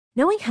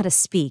Knowing how to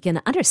speak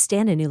and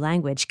understand a new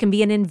language can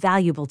be an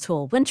invaluable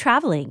tool when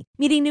traveling,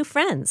 meeting new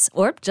friends,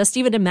 or just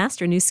even to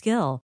master a new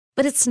skill.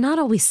 But it's not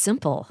always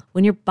simple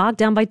when you're bogged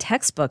down by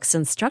textbooks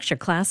and structured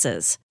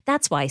classes.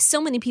 That's why so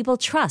many people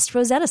trust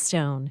Rosetta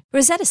Stone.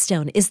 Rosetta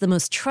Stone is the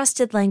most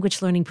trusted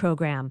language learning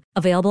program,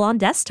 available on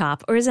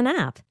desktop or as an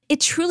app. It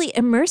truly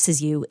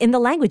immerses you in the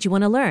language you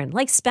want to learn,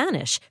 like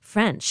Spanish,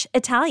 French,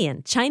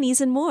 Italian,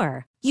 Chinese, and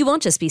more. You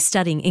won't just be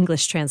studying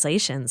English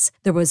translations.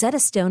 The Rosetta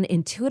Stone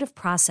intuitive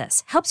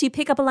process helps you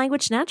pick up a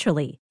language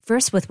naturally,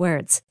 first with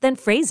words, then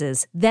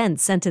phrases, then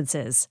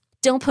sentences.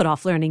 Don't put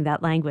off learning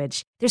that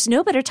language. There's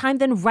no better time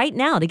than right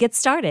now to get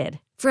started.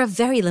 For a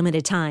very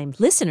limited time,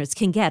 listeners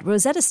can get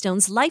Rosetta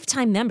Stone's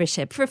lifetime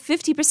membership for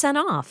 50%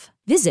 off.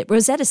 Visit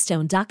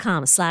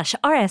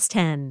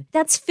rosettastone.com/rs10.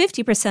 That's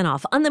 50%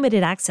 off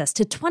unlimited access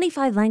to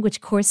 25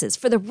 language courses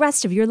for the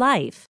rest of your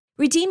life.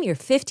 Redeem your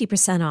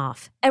 50%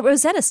 off at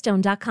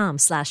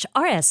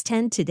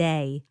rosettastone.com/rs10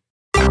 today.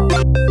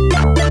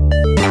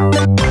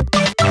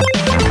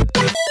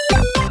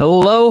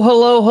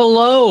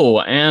 Hello,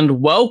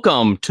 and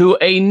welcome to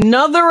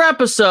another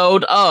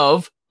episode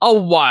of A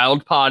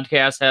Wild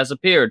Podcast Has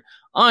Appeared.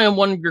 I am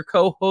one of your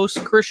co-hosts,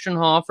 Christian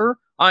Hoffer.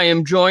 I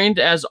am joined,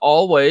 as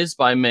always,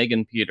 by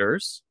Megan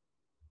Peters.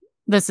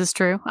 This is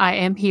true. I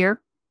am here.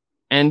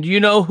 And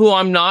you know who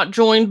I'm not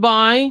joined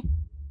by?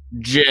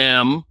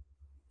 Jim.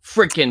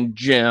 Freaking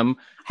Jim.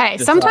 Hey,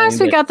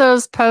 sometimes we got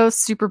those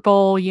post Super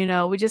Bowl,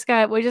 we just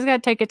got to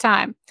take a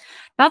time.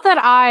 Not that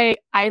I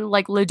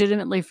like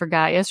legitimately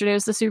forgot yesterday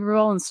was the Super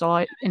Bowl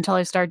until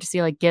I started to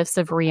see like gifs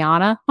of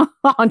Rihanna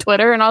on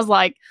Twitter, and I was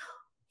like,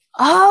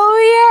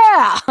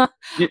 oh yeah.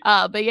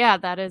 But yeah,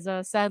 that is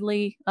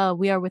sadly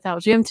we are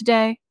without Jim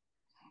today.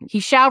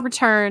 He shall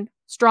return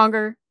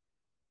stronger,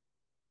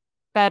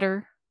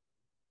 better,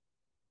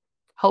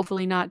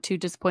 hopefully not too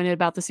disappointed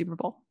about the Super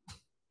Bowl.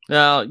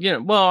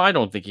 Well, I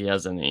don't think he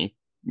has any,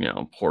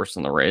 horse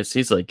in the race.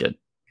 He's like a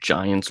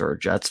Giants or a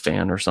Jets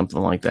fan or something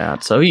like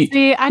that. So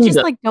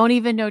don't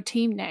even know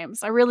team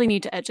names. I really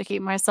need to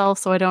educate myself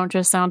so I don't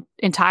just sound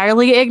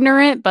entirely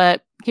ignorant,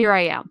 but here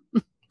I am.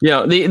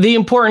 The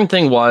important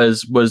thing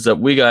was that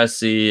we got to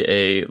see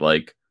a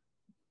like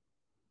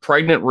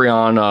pregnant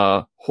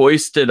Rihanna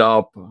hoisted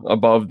up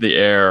above the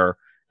air.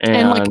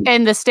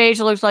 And the stage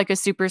looked like a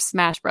Super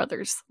Smash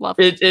Brothers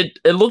level. It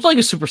looked like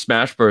a Super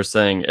Smash Bros.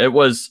 Thing. It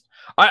was.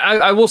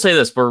 I will say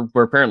this: we're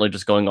apparently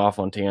just going off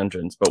on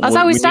tangents, but that's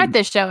how we start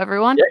this show.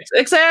 Everyone,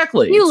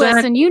 exactly.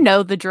 Listen, you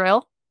know the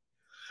drill.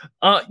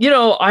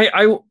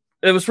 It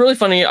was really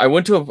funny. I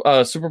went to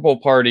a Super Bowl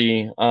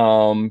party,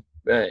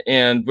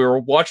 and we were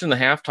watching the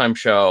halftime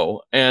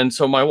show, and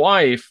so my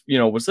wife,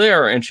 was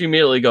there, and she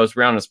immediately goes,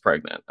 "Rihanna's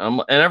pregnant,"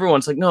 and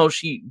everyone's like, "No,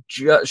 she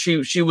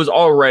was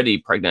already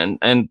pregnant,"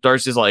 and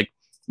Darcy's like,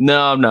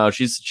 No,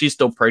 she's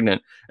still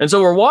pregnant. And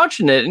so we're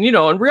watching it, and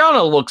and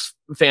Rihanna looks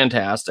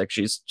fantastic.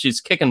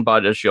 She's kicking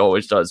butt as she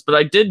always does. But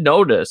I did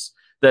notice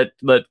that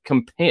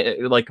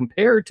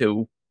compared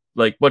to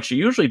like what she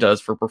usually does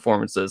for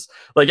performances,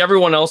 like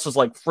everyone else is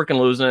like freaking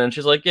losing it, and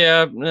she's like,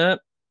 and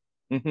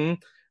I'm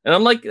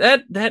like,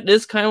 that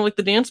is kind of like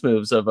the dance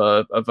moves of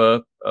a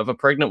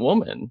pregnant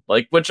woman,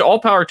 like, which all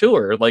power to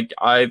her. Like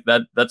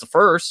that's a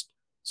first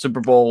Super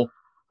Bowl.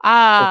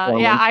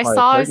 I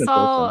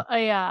saw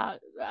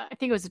I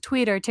think it was a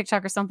tweet or a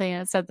TikTok or something,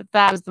 and it said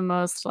that was the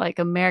most like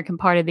American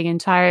part of the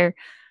entire,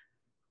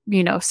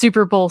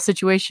 Super Bowl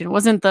situation. It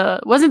wasn't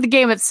the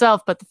game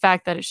itself, but the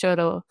fact that it showed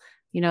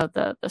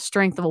the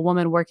strength of a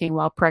woman working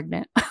while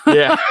pregnant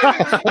in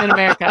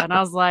America. And I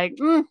was like,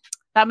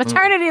 that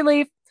maternity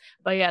leave.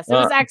 But yes, it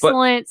was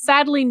excellent.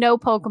 Sadly, no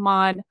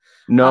Pokemon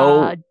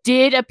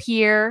did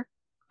appear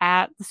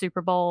at the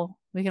Super Bowl.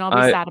 We can all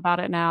be sad about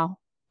it now.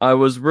 I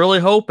was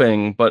really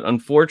hoping, but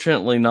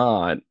unfortunately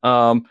not.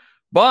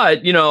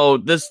 But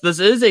this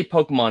is a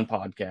Pokemon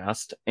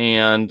podcast,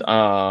 and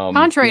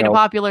contrary to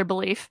popular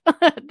belief,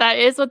 that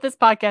is what this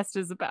podcast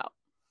is about.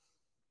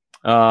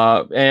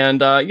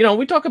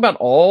 We talk about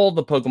all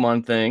the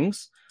Pokemon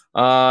things.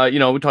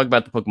 We talk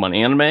about the Pokemon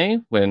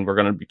anime when we're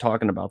going to be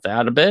talking about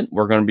that a bit.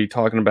 We're going to be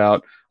talking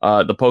about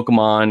the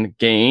Pokemon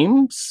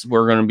games.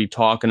 We're going to be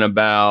talking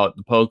about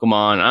the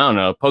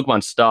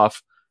Pokemon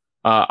stuff.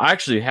 I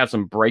actually have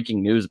some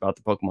breaking news about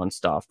the Pokemon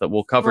stuff that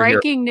we'll cover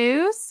here. Breaking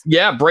news?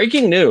 Yeah,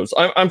 breaking news.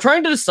 I'm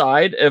trying to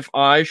decide if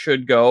I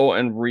should go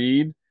and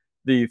read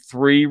the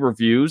 3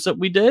 reviews that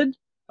we did,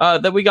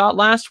 that we got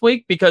last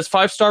week, because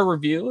 5-star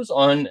reviews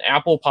on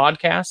Apple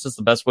Podcasts is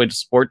the best way to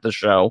support the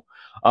show.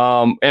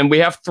 And we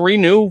have 3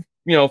 new,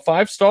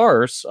 5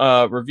 stars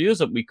reviews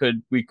that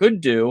we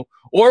could do,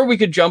 or we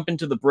could jump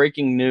into the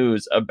breaking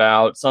news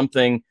about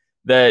something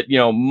that,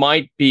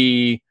 might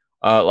be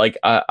like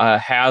a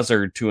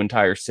hazard to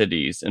entire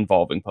cities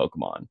involving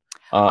Pokemon.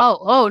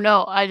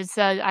 No! I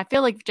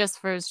feel like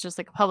it's just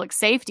like a public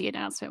safety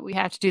announcement, we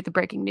have to do the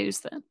breaking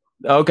news then.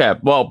 Okay,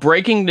 well,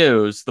 breaking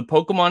news: the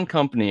Pokemon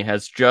Company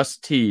has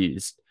just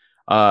teased,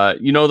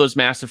 those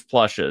massive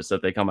plushes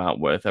that they come out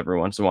with every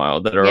once in a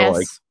while that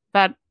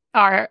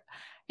are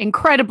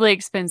incredibly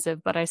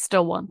expensive, but I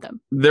still want them.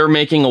 They're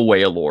making a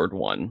Wailord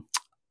one.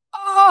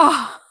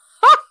 Oh,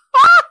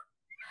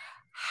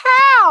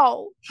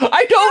 how?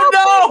 I don't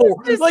know.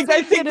 Like,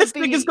 I think this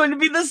thing is going to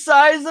be the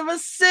size of a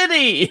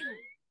city.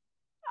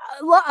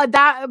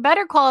 That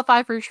better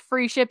qualify for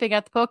free shipping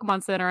at the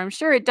Pokemon Center. I'm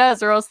sure it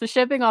does, or else the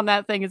shipping on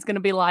that thing is going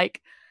to be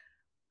like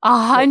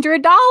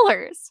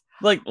 $100.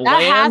 Like,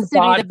 that has to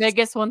be the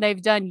biggest one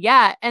they've done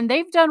yet, and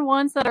they've done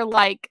ones that are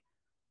like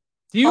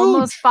huge.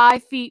 Almost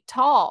 5 feet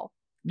tall.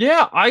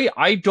 Yeah,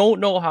 I don't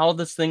know how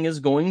this thing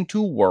is going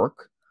to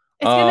work.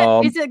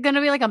 Is it gonna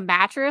be like a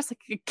mattress, like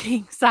a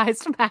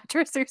king-sized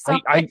mattress or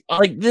something? I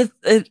like this.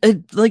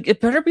 It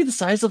better be the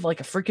size of like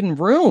a freaking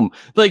room.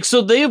 Like,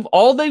 so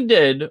all they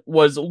did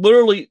was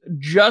literally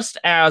just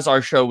as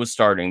our show was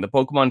starting, the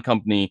Pokemon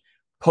Company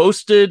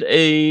posted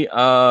a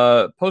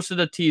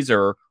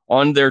teaser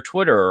on their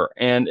Twitter,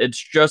 and it's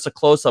just a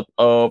close-up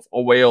of a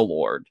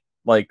Wailord,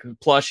 like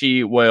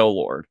plushy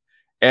Wailord,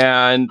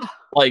 and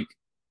like.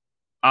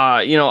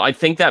 I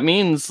think that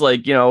means,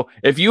 like,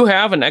 if you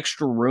have an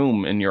extra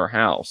room in your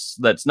house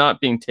that's not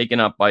being taken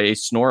up by a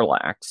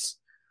Snorlax,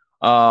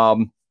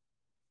 you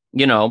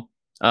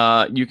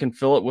can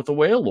fill it with a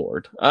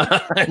Wailord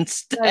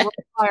instead. It would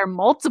require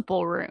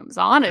multiple rooms,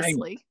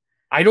 honestly.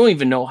 I don't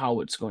even know how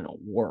it's going to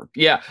work.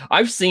 Yeah,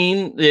 I've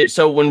seen it.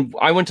 So when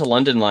I went to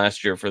London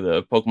last year for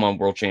the Pokemon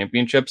World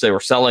Championships, they were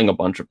selling a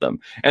bunch of them,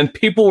 and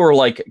people were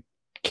like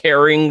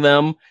carrying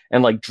them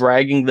and like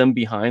dragging them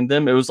behind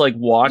them. It was like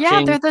watching.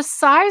 Yeah, they're the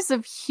size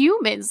of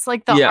humans,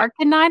 like the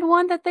Arcanine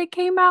one that they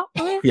came out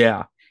with.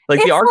 Yeah,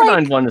 like the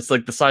Arcanine one is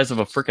like the size of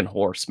a freaking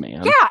horse,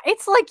 man. Yeah,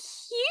 it's like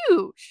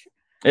huge.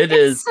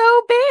 It's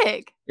so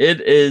big. It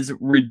is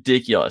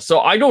ridiculous. So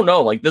I don't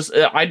know, like this.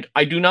 I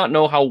do not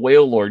know how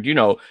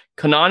Wailord,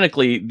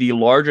 canonically the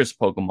largest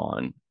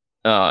Pokemon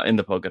in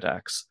the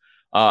Pokedex,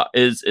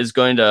 is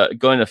going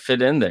to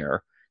fit in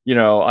there.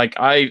 Like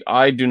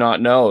I do not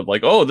know.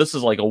 Like, oh, this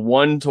is like a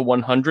 1 to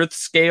 100th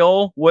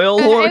scale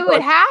Wailord. It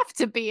would have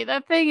to be.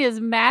 That thing is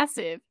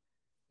massive.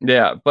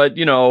 Yeah, but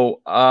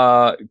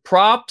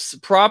props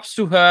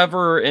to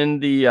whoever in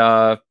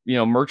the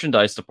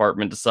merchandise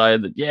department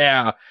decided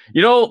that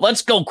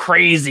let's go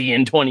crazy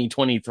in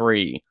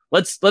 2023.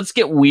 Let's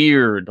get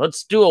weird.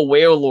 Let's do a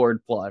Wailord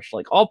plush.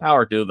 Like, all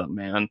power to them,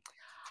 man.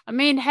 I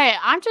mean, hey,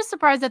 I'm just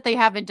surprised that they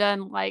haven't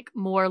done like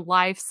more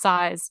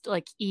life-sized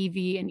like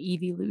Eevee and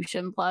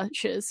Eeveelution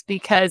plushes,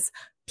 because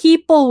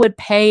people would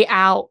pay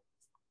out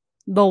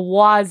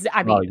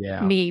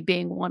me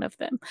being one of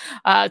them,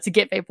 to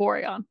get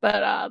Vaporeon.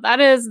 But that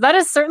is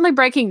certainly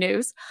breaking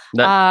news.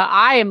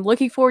 I am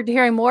looking forward to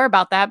hearing more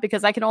about that,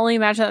 because I can only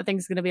imagine that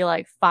thing's going to be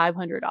like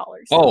 $500.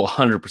 Oh,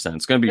 100%.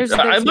 It's going to be.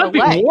 It might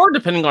be more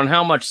depending on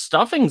how much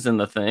stuffing's in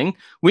the thing.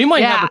 We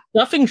might have a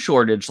stuffing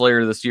shortage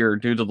later this year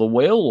due to the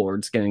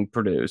Wailords getting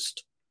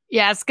produced.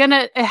 Yeah,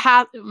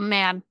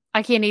 man,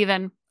 I can't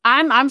even.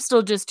 I'm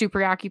still just too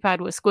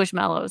preoccupied with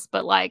Squishmallows,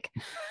 but like,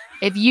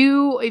 if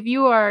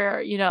you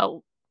are,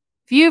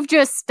 if you've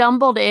just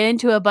stumbled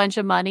into a bunch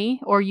of money,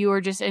 or you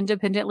are just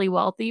independently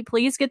wealthy,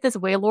 please get this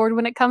Wailord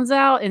when it comes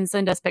out and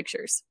send us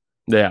pictures.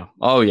 Yeah.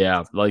 Oh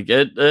yeah. Like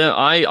it.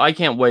 I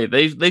can't wait.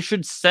 They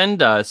should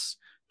send us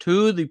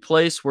to the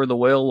place where the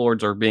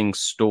Wailords are being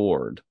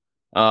stored,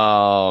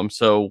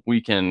 so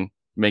we can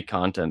make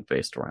content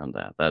based around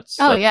that. That's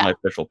my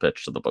official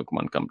pitch to the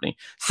Pokemon Company.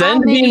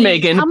 Send me and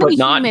Megan, but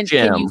not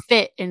Jim. Can you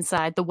fit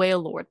inside the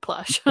Wailord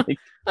plush?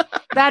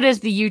 That is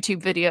the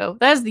YouTube video.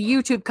 That is the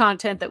YouTube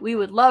content that we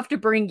would love to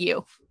bring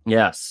you.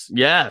 Yes.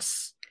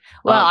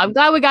 Well, I'm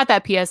glad we got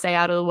that PSA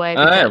out of the way.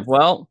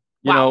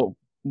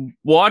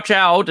 Watch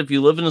out. If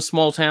you live in a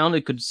small town,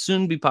 it could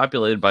soon be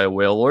populated by a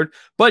Wailord.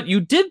 But you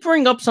did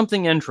bring up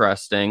something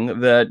interesting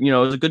that,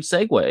 is a good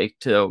segue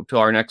to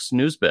our next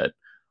news bit.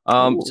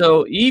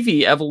 So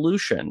Eevee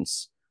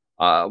evolutions,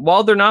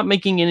 while they're not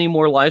making any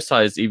more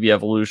life-size Eevee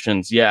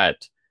evolutions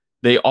yet,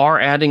 they are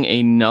adding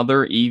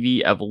another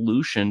Eevee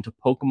evolution to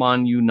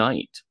Pokemon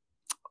Unite.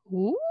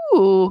 Ooh,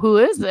 who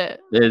is it?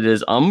 It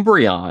is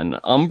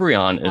Umbreon.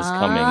 Umbreon is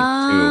coming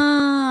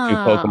to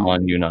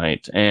Pokemon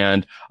Unite,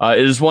 and it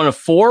is one of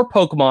 4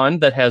 Pokemon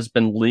that has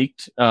been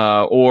leaked,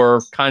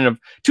 or kind of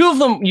 2 of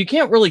them. You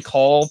can't really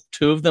call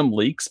 2 of them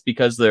leaks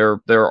because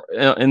they're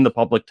in the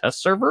public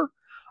test server.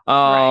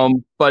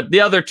 But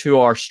the other 2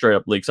 are straight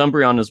up leaks.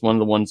 Umbreon is one of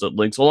the ones that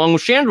leaks, along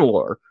with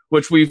Chandelure,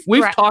 which we've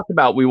talked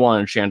about. We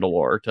wanted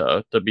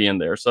Chandelure to be in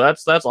there, so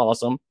that's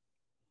awesome.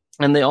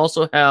 And they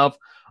also have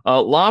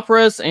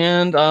Lapras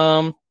and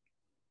I'm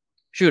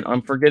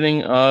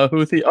forgetting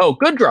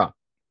Goodra.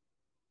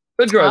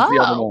 Goodra is the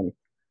other one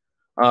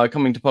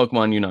coming to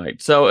Pokemon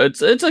Unite. So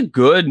it's a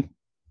good.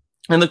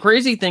 And the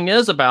crazy thing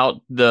is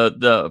about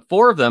the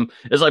 4 of them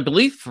is I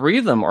believe 3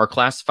 of them are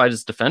classified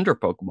as Defender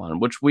Pokemon,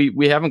 which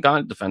we haven't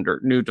gotten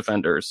new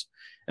Defenders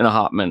in a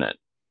hot minute.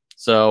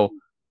 So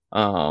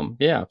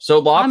Yeah.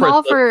 So I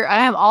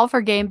am all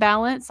for game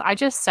balance. I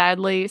just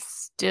sadly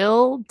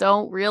still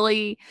don't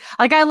really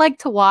like. I like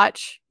to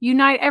watch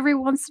Unite every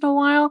once in a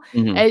while.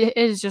 Mm-hmm. It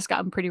has just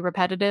gotten pretty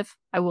repetitive,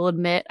 I will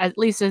admit, at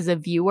least as a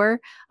viewer.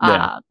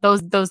 Yeah.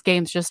 Those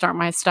games just aren't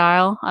my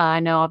style. I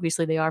know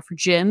obviously they are for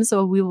Jim,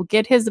 so we will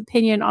get his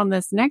opinion on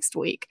this next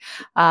week.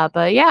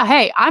 But yeah,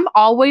 hey, I'm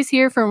always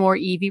here for more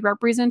Eevee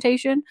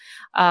representation.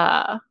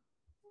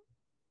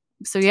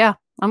 So yeah,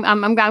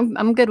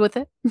 I'm good with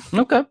it.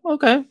 Okay.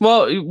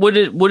 Well, would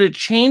it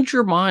change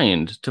your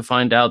mind to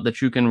find out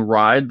that you can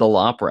ride the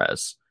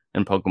Lapras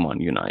in Pokemon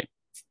Unite?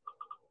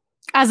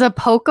 As a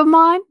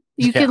Pokemon,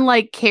 you can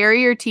like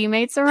carry your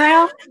teammates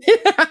around.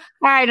 All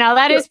right, now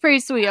that is pretty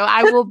sweet.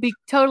 I will be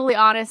totally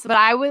honest, but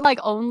I would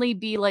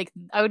be like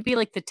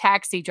the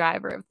taxi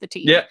driver of the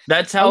team. Yeah,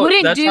 that's how. I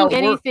wouldn't do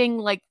anything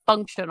like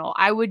functional.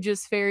 I would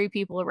just ferry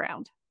people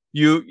around.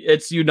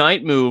 Its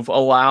Unite move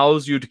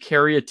allows you to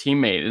carry a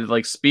teammate. It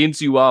like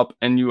speeds you up,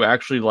 and you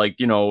actually like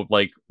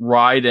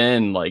ride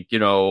in like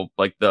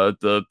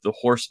the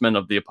horsemen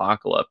of the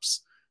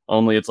apocalypse.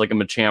 Only it's like a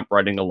Machamp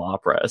riding a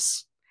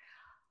Lapras.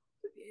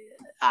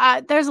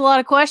 There's a lot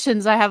of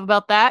questions I have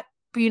about that,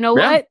 but you know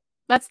what?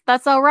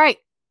 That's all right.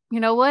 You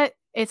know what?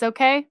 It's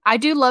okay. I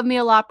do love me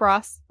a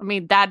Lapras. I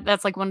mean,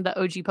 that's like one of the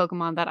OG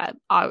Pokemon that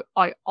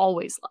I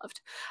always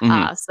loved.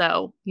 Mm-hmm.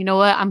 So you know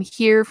what? I'm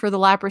here for the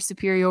Lapras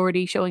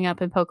superiority showing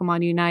up in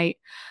Pokemon Unite.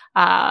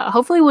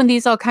 Hopefully when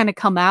these all kind of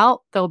come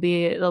out, there'll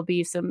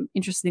be some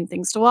interesting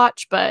things to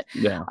watch. But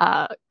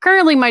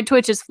currently my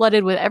Twitch is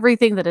flooded with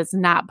everything that is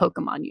not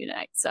Pokemon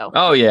Unite. So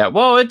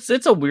well,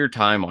 it's a weird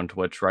time on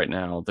Twitch right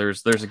now.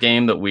 There's a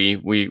game that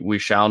we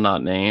shall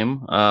not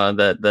name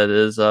that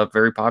is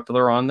very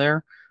popular on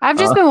there. I've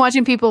just been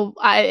watching people.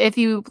 If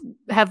you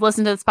have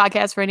listened to this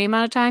podcast for any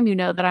amount of time, you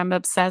know that I'm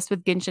obsessed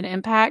with Genshin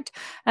Impact,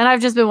 and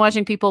I've just been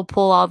watching people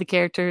pull all the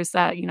characters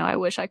that I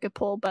wish I could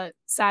pull, but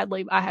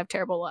sadly, I have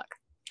terrible luck.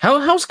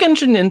 How's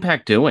Genshin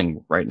Impact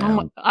doing right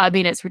now? I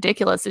mean, it's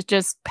ridiculous. It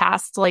just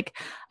passed like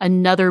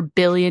another $1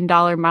 billion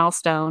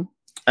milestone.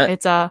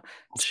 It's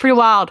pretty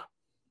wild.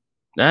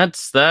 That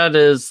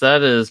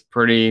is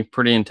pretty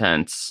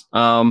intense.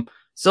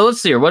 So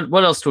let's see here.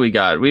 What else do we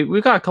got?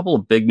 We've got a couple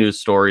of big news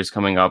stories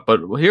coming up, but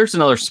here's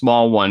another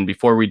small one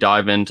before we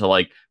dive into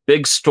like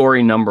big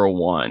story number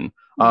one.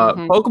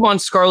 Pokemon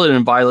Scarlet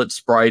and Violet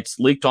sprites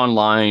leaked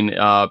online.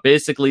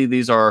 Basically,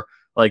 these are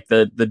like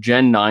the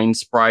Gen 9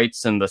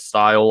 sprites and the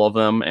style of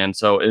them, and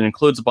so it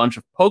includes a bunch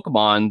of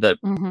Pokemon that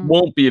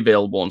won't be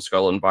available in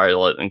Scarlet and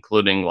Violet,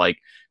 including like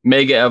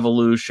Mega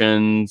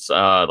Evolutions,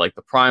 like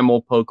the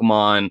Primal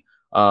Pokemon,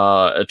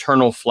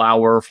 Eternal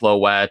Flower,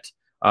 Floette.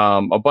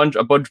 A bunch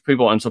of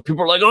people, and so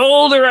people are like,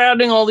 oh, they're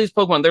adding all these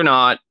Pokemon. They're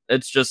not.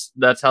 It's just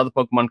that's how the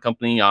Pokemon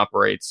Company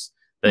operates.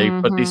 They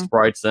put these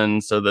sprites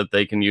in so that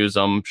they can use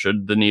them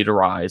should the need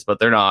arise, but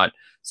they're not.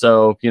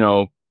 So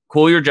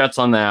cool your jets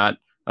on that.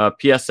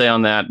 PSA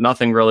on that.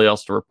 Nothing really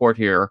else to report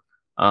here.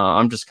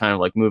 I'm just kind of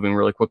like moving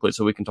really quickly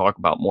so we can talk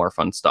about more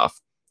fun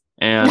stuff.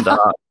 And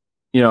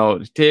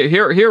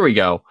here we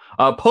go.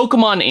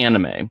 Pokemon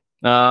anime.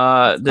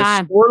 The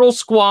Squirtle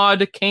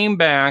Squad came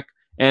back.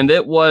 And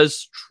it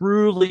was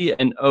truly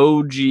an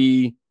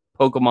OG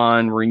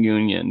Pokemon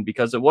reunion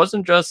because it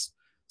wasn't just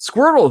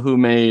Squirtle who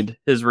made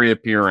his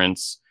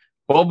reappearance.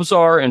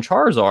 Bulbasaur and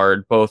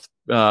Charizard both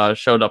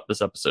showed up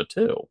this episode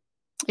too.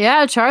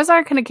 Yeah,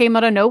 Charizard kind of came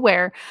out of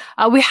nowhere.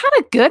 We had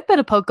a good bit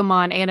of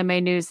Pokemon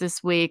anime news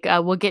this week.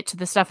 We'll get to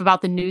the stuff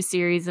about the new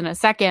series in a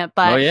second.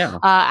 But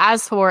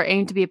as for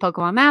Aim to be a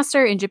Pokemon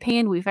Master in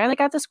Japan, we finally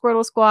got the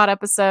Squirtle Squad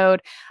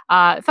episode.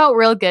 It felt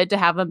real good to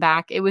have them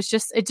back. It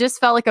just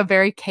felt like a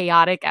very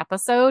chaotic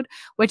episode,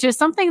 which is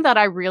something that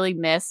I really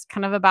missed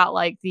kind of about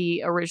like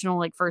the original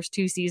like first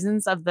 2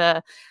 seasons of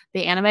the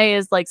anime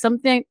is like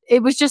something,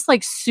 it was just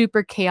like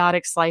super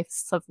chaotic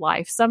slice of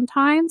life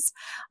sometimes.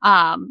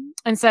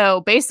 And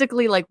so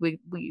basically like we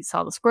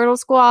saw the Squirtle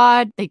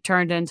Squad. They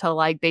turned into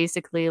like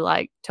basically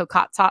like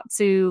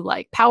Tokusatsu,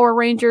 like Power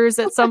Rangers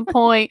at some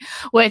point,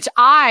 which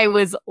I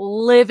was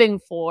living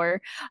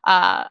for.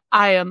 I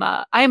am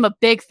a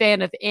big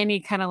fan of any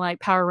kind of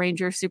like Power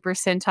Ranger Super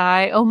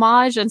Sentai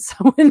homage. And so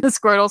when the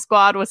Squirtle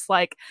Squad was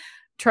like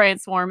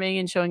transforming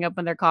and showing up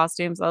in their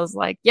costumes, I was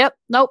like,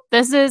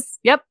 this is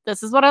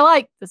what I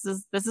like. This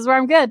is where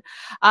I'm good.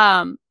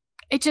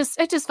 It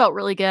just felt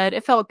really good.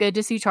 It felt good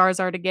to see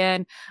Charizard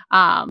again.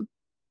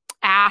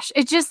 Ash,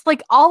 it just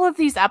like all of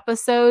these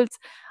episodes,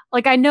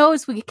 like I know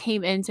as we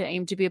came into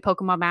Aim to be a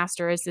Pokemon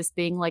Master as this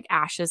being like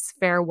Ash's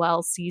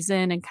farewell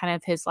season and kind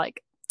of his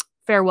like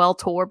farewell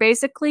tour,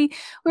 basically,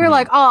 we were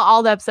like, oh,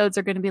 all the episodes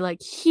are going to be like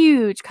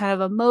huge, kind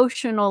of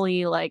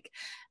emotionally like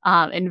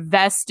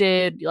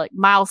invested, like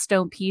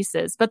milestone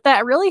pieces, but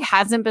that really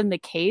hasn't been the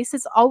case.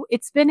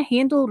 It's been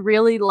handled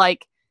really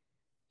like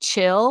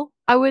chill.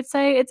 I would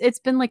say it's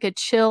been like a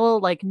chill,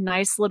 like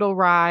nice little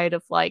ride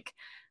of like,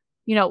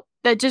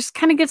 that just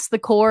kind of gets the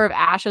core of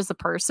Ash as a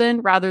person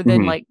rather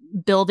than like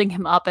building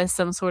him up as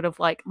some sort of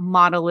like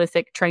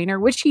monolithic trainer,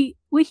 which he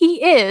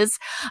is.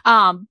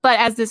 But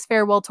as this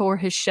farewell tour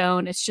has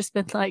shown, it's just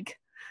been like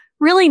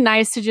really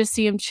nice to just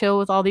see him chill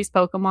with all these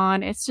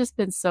Pokemon. It's just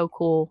been so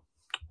cool.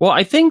 Well,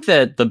 I think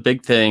that the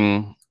big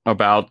thing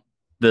about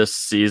this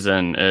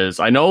season is,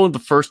 I know the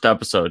first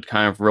episode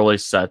kind of really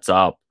sets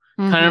up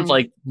kind of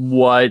like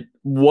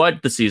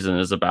what the season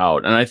is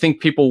about, and I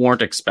think people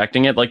weren't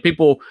expecting it. Like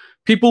people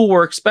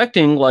were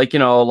expecting, like, you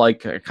know,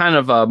 like kind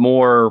of a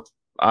more,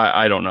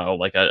 I don't know,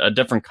 like a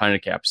different kind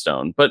of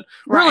capstone. But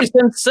really,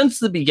 since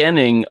the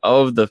beginning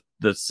of the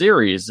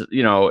series,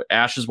 you know,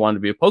 Ash has wanted to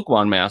be a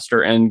Pokemon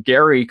master, and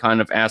Gary kind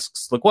of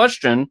asks the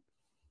question,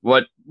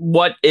 what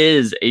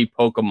is a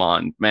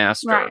Pokemon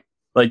master? Right.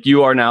 Like,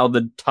 you are now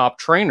the top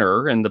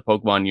trainer in the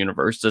Pokemon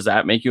universe. Does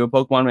that make you a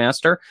Pokemon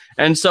master?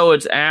 And so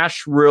it's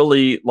Ash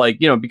really, like,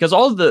 you know, because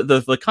all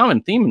the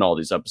common theme in all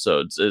these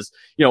episodes is,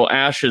 you know,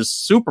 Ash's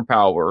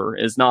superpower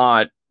is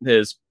not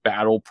his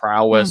battle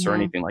prowess or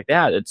anything like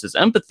that. It's his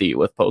empathy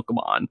with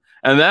Pokemon.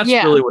 And that's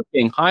really what's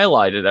being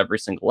highlighted every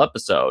single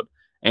episode.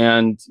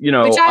 And, you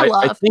know, which I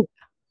love. I think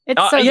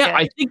it's so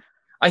good.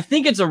 I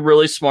think it's a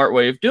really smart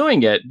way of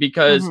doing it,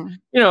 because,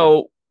 you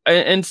know,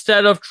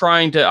 instead of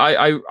trying to,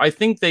 I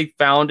think they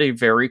found a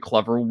very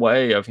clever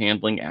way of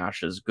handling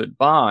Ash's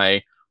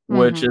goodbye,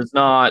 which is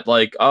not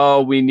like,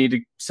 oh, we need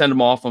to send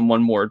him off on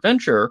one more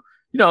adventure.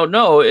 You know,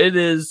 no, it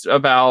is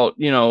about,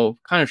 you know,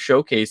 kind of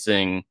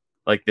showcasing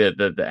like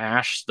the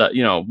Ash, that,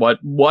 you know,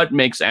 what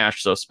makes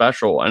Ash so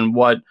special, and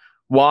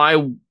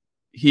why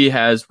he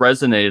has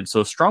resonated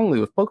so strongly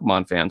with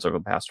Pokemon fans over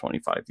the past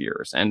 25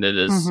 years. And it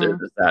is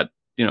that,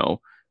 you know,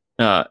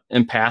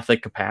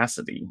 empathic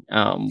capacity,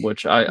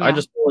 which I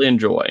just really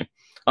enjoy.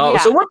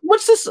 So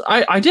what's this?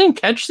 I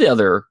didn't catch the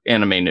other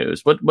anime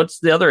news. What's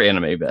the other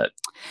anime bit?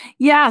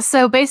 Yeah,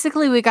 so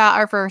basically we got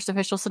our first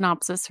official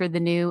synopsis for the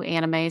new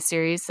anime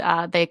series.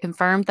 They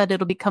confirmed that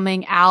it'll be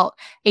coming out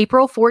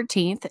April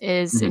 14th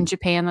is in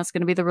Japan. That's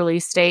going to be the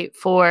release date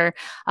for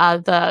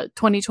the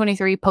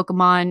 2023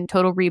 Pokemon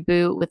Total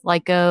Reboot with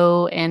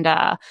Lyco and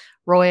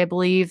Roy, I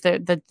believe,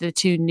 the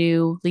two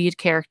new lead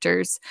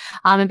characters.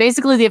 And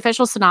basically the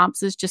official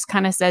synopsis just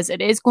kind of says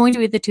it is going to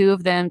be the two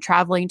of them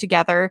traveling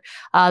together.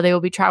 They will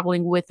be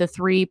traveling with the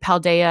 3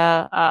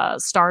 Paldea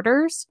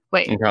starters.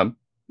 Wait. Okay.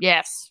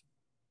 Yes.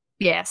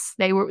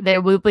 They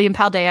will be in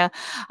Paldea.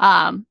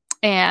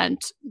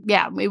 And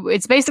yeah,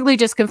 it's basically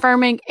just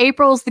confirming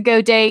April's the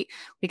go date.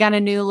 We got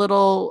a new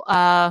little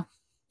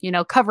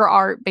cover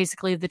art,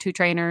 basically, of the two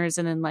trainers,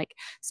 and then like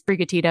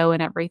Sprigatito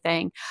and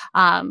everything.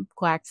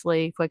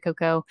 Quaxley,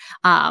 Fuecoco.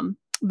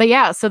 But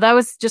yeah, so that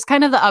was just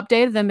kind of the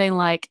update of them being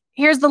like,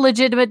 here's the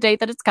legitimate date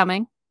that it's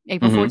coming,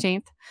 April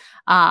 14th.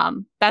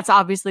 That's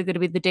obviously going to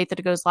be the date that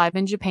it goes live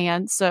in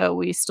Japan. So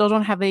we still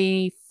don't have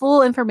any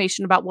full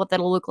information about what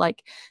that'll look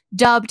like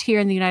dubbed here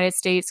in the United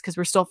States, because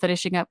we're still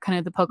finishing up kind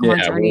of the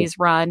Pokemon Journeys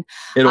run.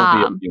 It'll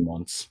be a few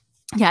months.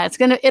 Yeah,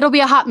 it'll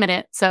be a hot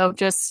minute. So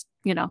just,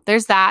 you know,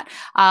 there's that.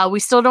 We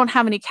still don't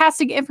have any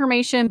casting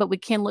information, but we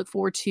can look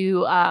forward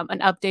to an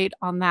update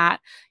on that.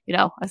 You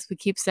know, as we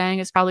keep saying,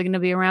 it's probably going to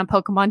be around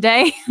Pokemon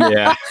Day.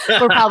 Yeah.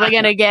 We're probably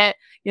going to get,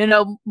 you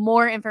know,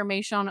 more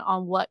information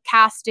on what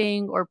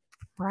casting, or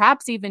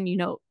perhaps even, you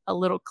know, a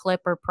little clip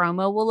or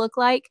promo will look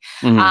like.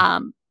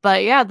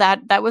 But yeah,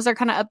 that was our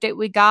kind of update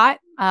we got.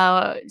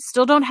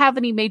 Still don't have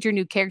any major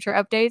new character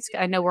updates.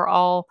 I know we're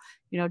all,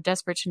 you know,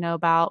 desperate to know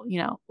about, you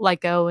know,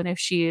 Lyco, and if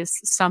she is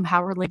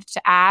somehow related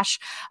to Ash.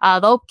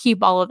 They'll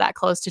keep all of that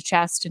close to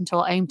chest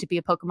until Aim to be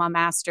a Pokemon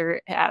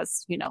Master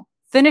has, you know,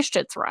 finished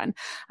its run.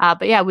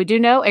 But yeah, we do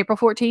know April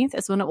 14th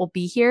is when it will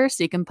be here.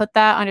 So you can put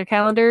that on your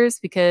calendars,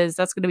 because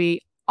that's going to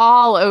be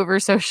all over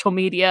social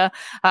media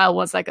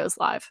once that goes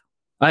live.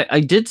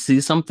 I did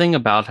see something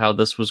about how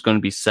this was going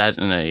to be set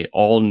in a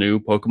all new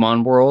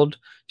Pokemon world.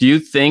 Do you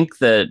think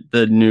that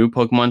the new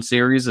Pokemon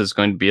series is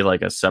going to be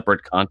like a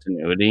separate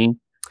continuity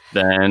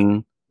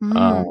than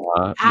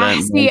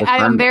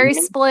I'm very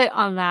split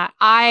on that.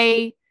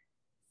 I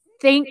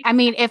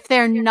mean, if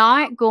they're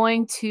not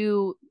going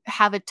to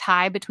have a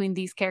tie between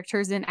these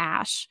characters and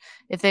Ash,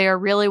 if they are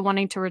really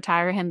wanting to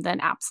retire him,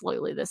 then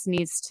absolutely this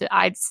needs to,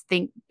 I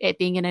think it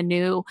being in a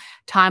new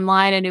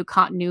timeline, a new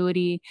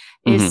continuity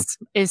is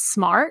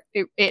smart.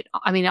 It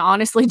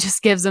honestly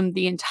just gives them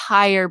the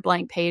entire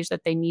blank page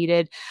that they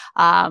needed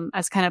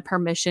as kind of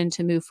permission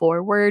to move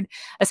forward,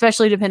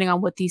 especially depending on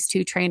what these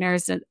two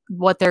trainers and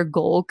what their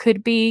goal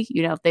could be.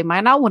 You know, they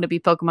might not want to be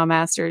Pokemon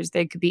Masters.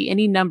 They could be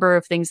any number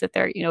of things that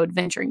they're, you know,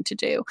 adventuring to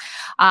do.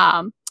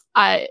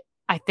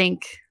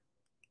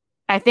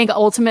 I think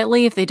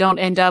ultimately, if they don't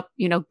end up,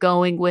 you know,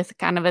 going with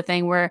kind of a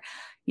thing where,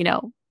 you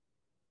know,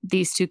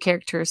 these two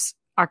characters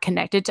are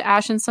connected to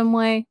Ash in some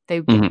way,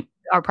 they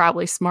are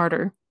probably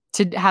smarter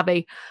to have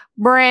a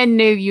brand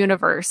new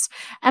universe.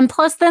 And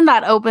plus, then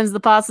that opens the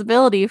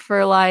possibility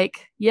for,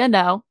 like, you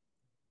know,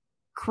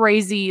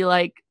 crazy,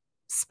 like,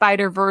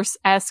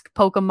 Spider-Verse-esque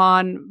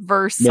Pokemon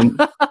verse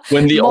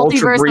when the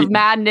multiverse of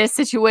madness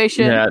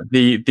situation. Yeah,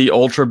 the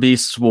Ultra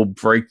Beasts will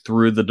break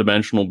through the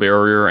dimensional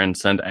barrier and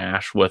send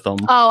Ash with them.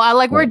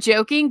 Oh, we're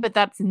joking, but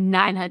that's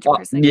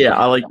 900%.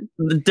 Yeah,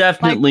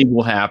 definitely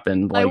will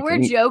happen. We're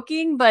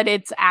joking, but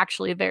it's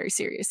actually a very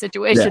serious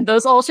situation. Yeah.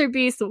 Those Ultra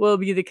Beasts will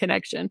be the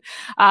connection,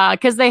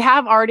 because they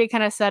have already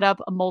kind of set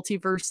up a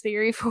multiverse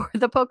theory for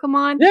the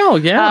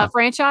Pokemon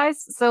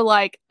franchise. So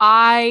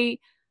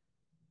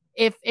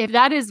if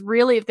that is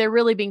really, if they're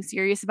really being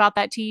serious about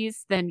that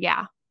tease, then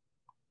yeah,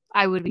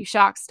 I would be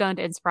shocked, stunned,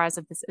 and surprised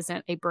if this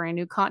isn't a brand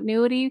new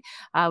continuity.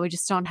 We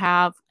just don't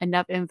have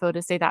enough info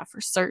to say that for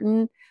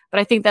certain. But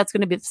I think that's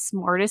going to be the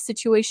smartest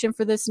situation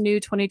for this new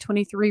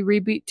 2023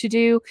 reboot to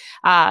do,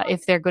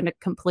 if they're going to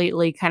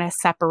completely kind of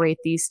separate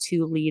these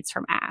two leads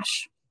from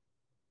Ash.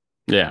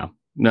 Yeah.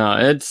 No,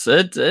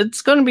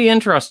 it's going to be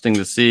interesting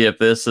to see if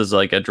this is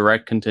like a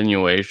direct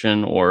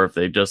continuation or if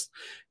they just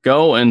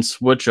go and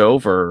switch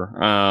over,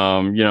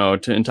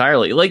 to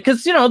entirely,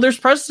 because, there's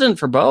precedent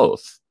for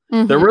both.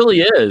 Mm-hmm. There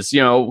really is,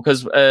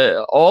 because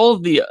all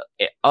of the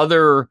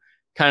other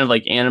kind of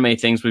like anime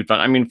things we've done.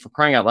 I mean, for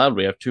crying out loud,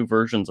 we have 2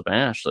 versions of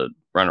Ash that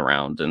run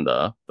around in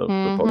the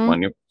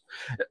Pokemon.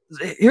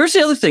 Here's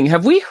the other thing.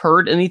 Have we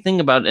heard anything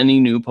about any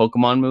new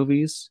Pokemon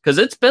movies? Because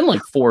it's been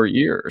like 4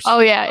 years. Oh,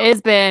 yeah,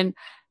 it's been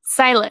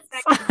silence.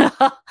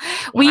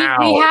 We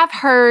have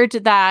heard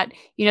that,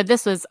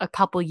 this was a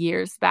couple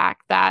years back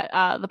that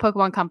the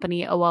Pokemon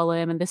Company,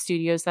 OLM, and the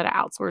studios that it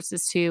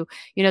outsources to,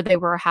 they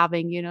were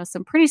having,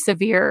 some pretty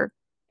severe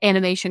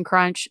animation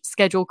crunch,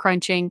 schedule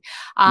crunching.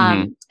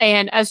 And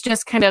as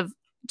just kind of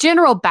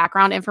general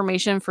background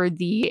information for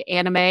the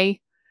anime,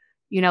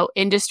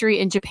 industry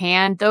in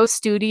Japan, those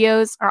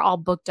studios are all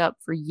booked up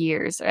for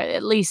years, or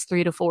at least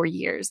 3 to 4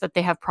 years that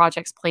they have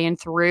projects planned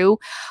through.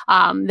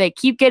 They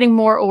keep getting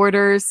more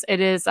orders.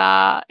 It's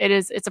a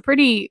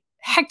pretty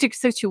hectic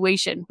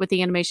situation with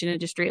the animation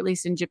industry, at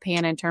least in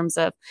Japan, in terms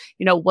of,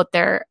 what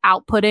they're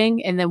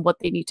outputting and then what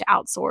they need to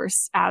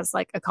outsource as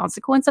like a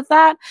consequence of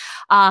that.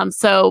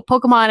 So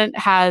Pokemon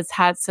has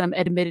had some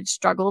admitted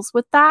struggles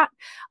with that.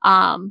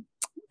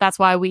 That's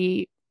why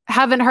we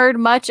haven't heard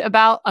much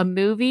about a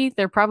movie.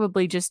 They're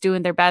probably just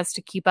doing their best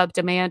to keep up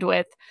demand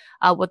with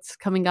what's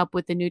coming up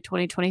with the new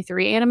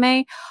 2023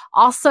 anime.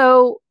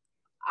 Also,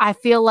 I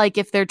feel like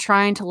if they're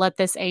trying to let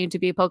this aim to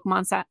be a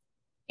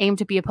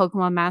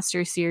Pokemon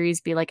Master series,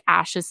 be like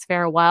Ash's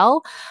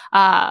farewell,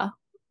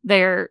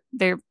 they're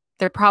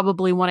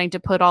probably wanting to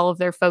put all of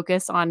their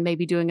focus on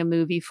maybe doing a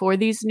movie for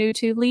these new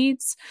 2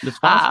 leads,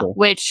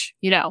 which,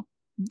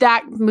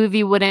 that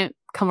movie wouldn't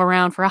come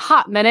around for a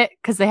hot minute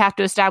because they have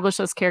to establish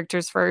those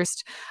characters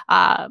first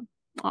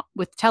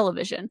with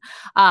television.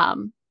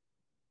 I'm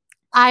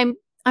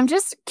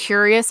just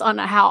curious on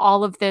how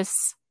all of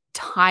this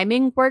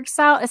timing works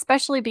out,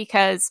 especially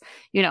because,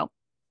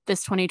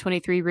 this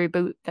 2023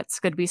 reboot that's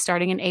going to be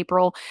starting in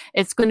April,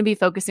 it's going to be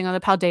focusing on the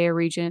Paldea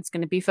region. It's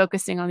going to be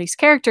focusing on these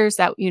characters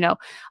that,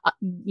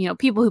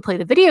 people who play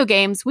the video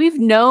games, we've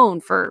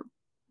known for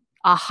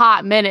a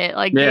hot minute.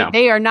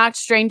 They are not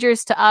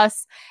strangers to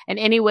us in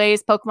any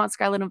ways. Pokemon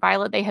Scarlet and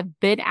Violet, they have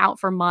been out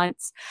for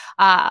months.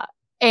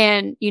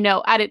 And,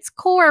 at its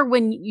core,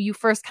 when you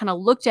first kind of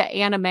looked at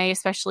anime,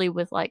 especially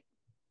with like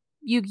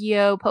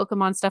Yu-Gi-Oh,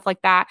 Pokemon, stuff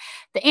like that,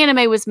 the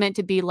anime was meant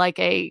to be like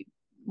a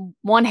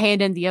one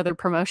hand in the other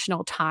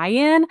promotional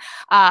tie-in.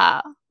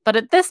 But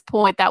at this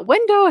point, that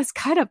window has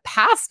kind of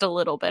passed a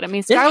little bit. I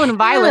mean, Scarlet and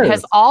Violet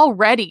has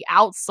already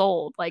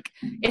outsold.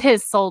 It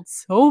has sold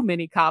so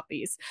many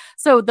copies.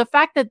 So the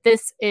fact that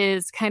this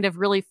is kind of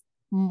really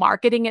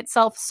marketing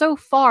itself so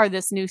far,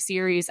 this new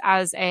series,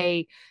 as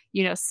a,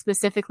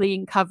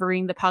 specifically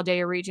covering the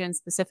Paldea region,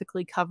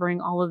 specifically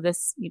covering all of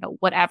this,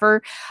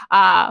 whatever,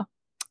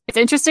 it's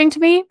interesting to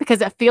me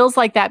because it feels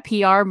like that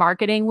PR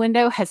marketing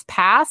window has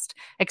passed,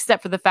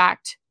 except for the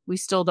fact we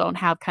still don't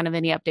have kind of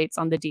any updates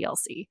on the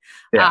DLC.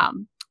 Yeah.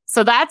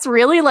 So that's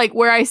really like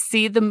where I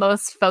see the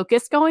most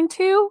focus going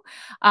to.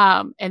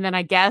 And then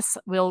I guess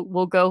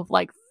we'll go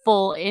like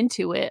full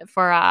into it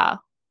for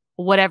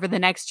whatever the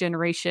next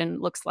generation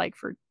looks like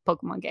for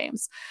Pokemon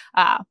games.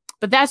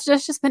 But that's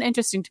just been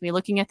interesting to me,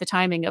 looking at the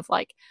timing of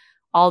like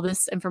all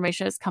this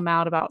information has come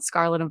out about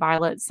Scarlet and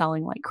Violet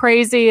selling like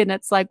crazy. And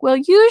it's like, well,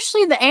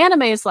 usually the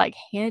anime is like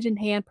hand in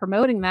hand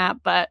promoting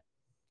that, but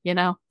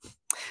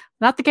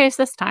not the case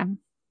this time.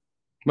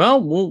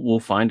 Well, we'll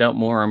find out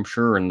more, I'm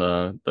sure, in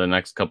the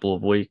next couple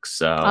of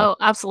weeks. Oh,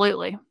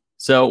 absolutely.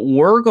 So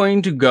we're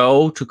going to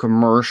go to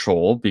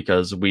commercial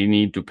because we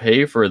need to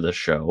pay for the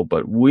show,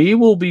 but we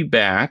will be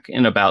back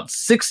in about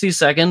 60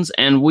 seconds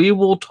and we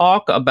will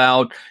talk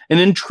about an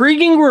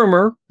intriguing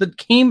rumor that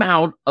came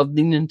out of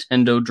the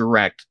Nintendo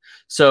Direct.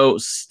 So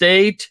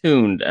stay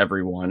tuned,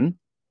 everyone.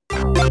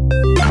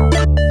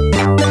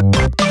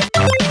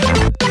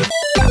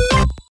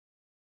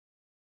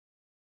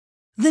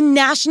 The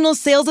national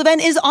sales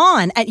event is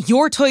on at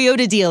your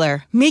Toyota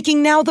dealer,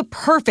 making now the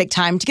perfect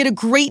time to get a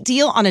great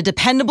deal on a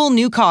dependable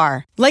new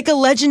car. Like a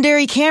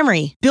legendary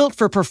Camry, built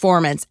for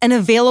performance and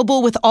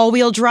available with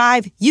all-wheel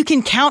drive, you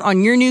can count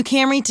on your new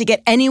Camry to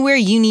get anywhere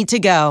you need to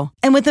go.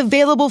 And with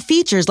available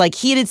features like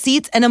heated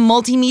seats and a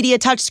multimedia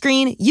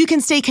touchscreen, you can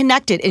stay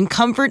connected in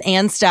comfort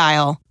and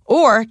style.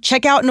 Or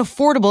check out an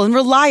affordable and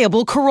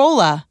reliable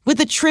Corolla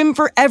with a trim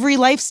for every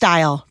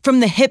lifestyle,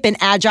 from the hip and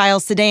agile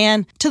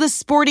sedan to the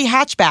sporty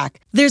hatchback.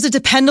 There's a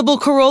dependable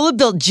Corolla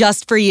built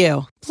just for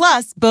you.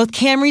 Plus, both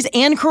Camrys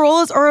and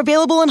Corollas are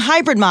available in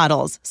hybrid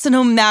models, so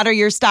no matter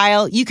your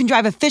style, you can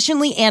drive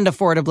efficiently and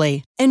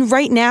affordably. And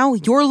right now,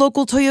 your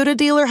local Toyota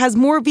dealer has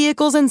more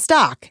vehicles in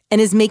stock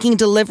and is making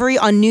delivery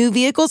on new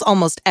vehicles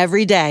almost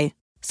every day.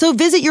 So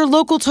visit your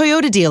local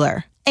Toyota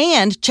dealer.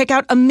 And check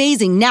out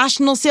amazing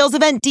national sales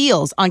event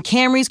deals on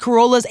Camrys,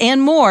 Corollas,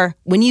 and more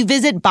when you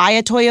visit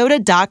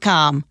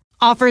buyatoyota.com.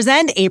 Offers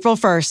end April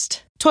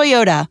 1st.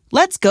 Toyota,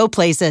 let's go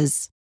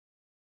places.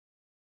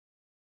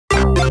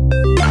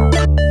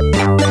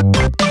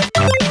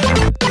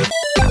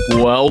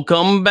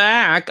 Welcome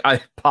back.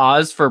 I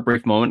paused for a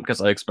brief moment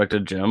because I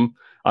expected Jim.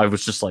 I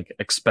was just like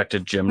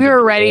expected Jim. We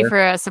were ready for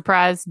a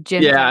surprise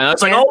Jim. Yeah, and I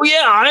was like, oh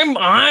yeah,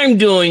 I'm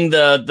doing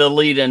the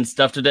lead-in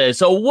stuff today.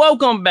 So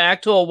welcome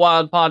back to A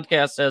Wild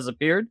Podcast Has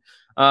Appeared.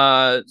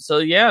 So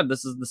yeah,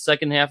 this is the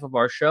second half of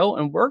our show,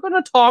 and we're going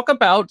to talk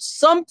about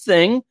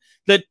something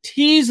that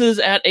teases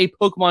at a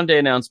Pokemon Day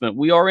announcement.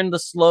 We are in the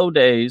slow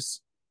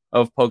days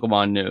of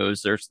Pokemon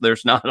news.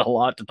 There's not a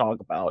lot to talk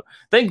about.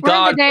 Thank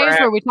God. In the days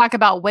where we talk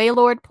about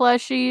Wailord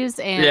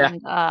plushies and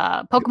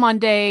Pokemon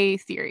Day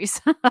theories.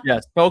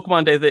 Yes,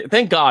 Pokemon Day.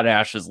 Thank God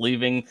Ash is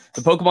leaving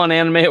the Pokemon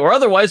anime, or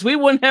otherwise we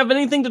wouldn't have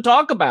anything to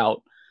talk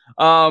about.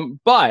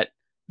 But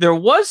there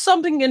was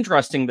something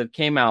interesting that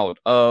came out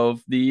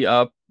of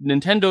the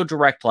Nintendo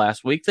Direct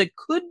last week that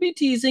could be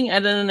teasing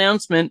at an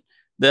announcement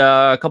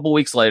a couple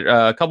weeks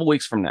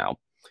from now.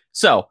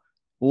 So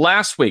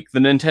last week, the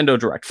Nintendo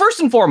Direct. First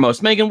and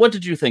foremost, Megan, what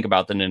did you think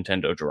about the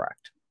Nintendo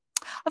Direct?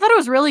 I thought it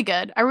was really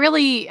good.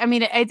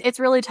 It's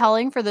really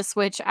telling for the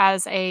Switch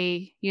as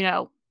a,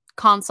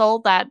 console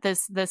that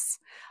this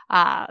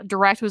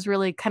Direct was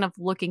really kind of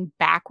looking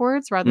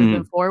backwards rather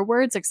than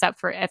forwards,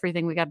 except for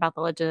everything we got about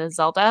The Legend of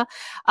Zelda.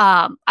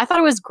 I thought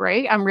it was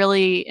great. I'm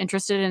really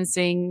interested in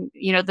seeing,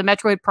 the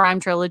Metroid Prime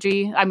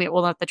trilogy. I mean,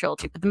 well, not the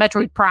trilogy, but the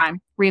Metroid Prime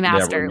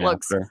remaster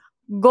looks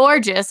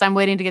gorgeous. I'm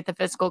waiting to get the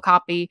physical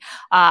copy.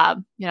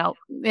 They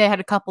had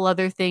a couple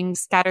other things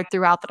scattered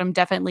throughout that I'm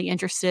definitely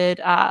interested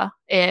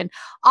in.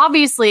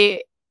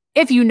 Obviously,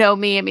 if you know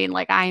me,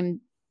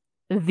 I'm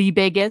the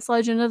biggest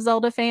Legend of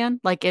Zelda fan.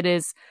 Like, it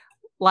is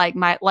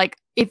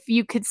if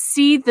you could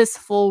see this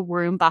full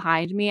room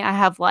behind me, I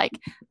have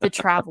the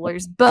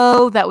Traveler's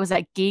Bow that was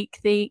at Geek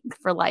thing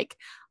for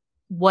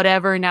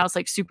whatever. Now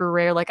it's super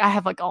rare. I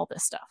have all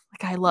this stuff.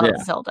 I love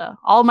Zelda.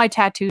 All my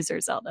tattoos are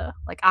Zelda.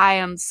 I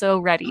am so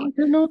ready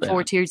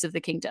for Tears of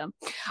the Kingdom.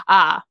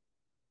 That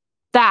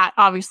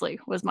obviously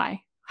was my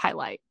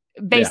highlight.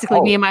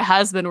 Basically, me and my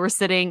husband were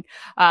sitting,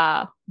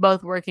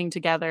 both working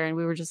together, and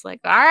we were just all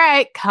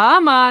right,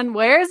 come on,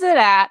 where's it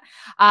at?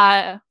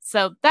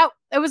 So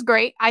it was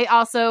great. I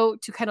also,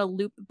 to kind of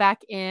loop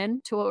back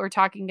in to what we're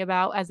talking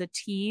about as a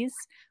tease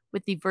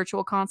with the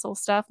virtual console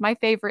stuff, my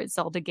favorite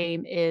Zelda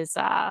game is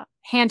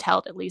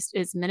handheld, at least,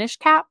 is Minish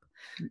Cap.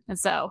 And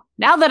so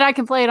now that I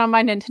can play it on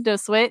my Nintendo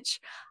Switch,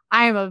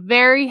 I am a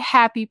very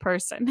happy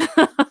person.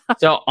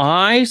 So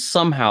I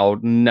somehow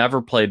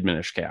never played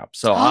Minish Cap.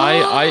 So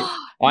I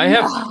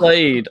have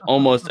played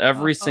almost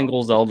every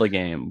single Zelda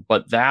game,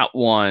 but that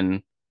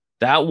one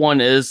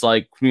is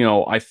I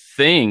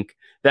think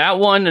that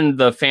one and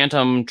the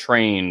Phantom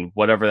Train,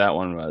 whatever that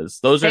one was.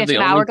 Those Phantom are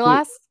the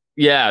Hourglass?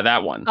 Yeah,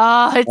 that one.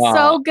 Oh, it's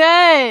so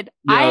good.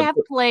 I have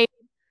played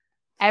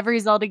every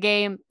Zelda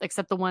game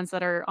except the ones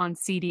that are on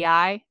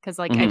CDI because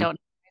I don't know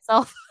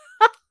myself.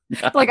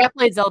 I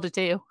played Zelda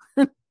 2.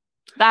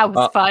 That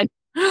was fun.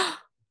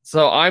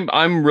 So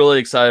I'm really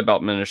excited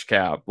about Minish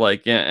Cap.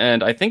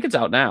 And I think it's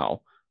out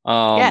now.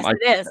 Yes,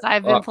 it is.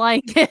 I've been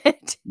playing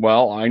it.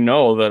 Well, I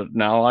know that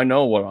now. I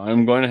know what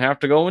I'm going to have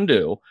to go and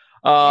do.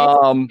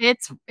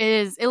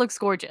 It looks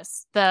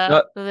gorgeous.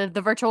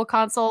 The virtual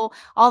console,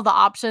 all the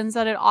options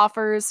that it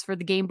offers for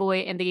the Game Boy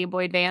and the Game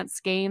Boy Advance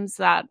games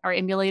that are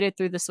emulated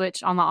through the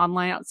Switch on the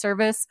online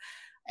service.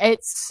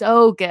 It's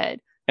so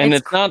good. And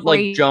it's not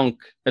junk.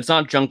 It's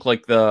not junk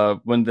when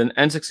the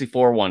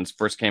N64 ones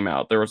first came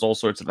out. There was all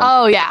sorts of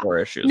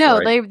issues. No,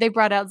 right? they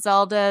brought out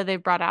Zelda. They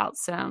brought out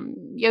some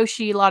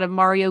Yoshi, a lot of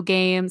Mario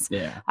games.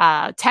 Yeah.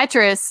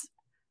 Tetris.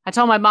 I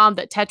told my mom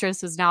that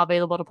Tetris is now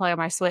available to play on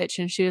my Switch,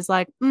 and she was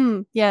like,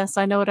 yes,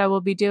 I know what I will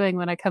be doing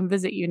when I come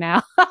visit you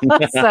now.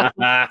 So,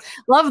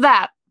 love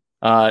that.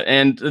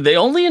 And they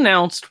only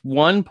announced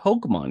one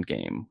Pokemon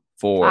game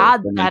for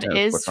the that Nintendo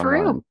is Switch true.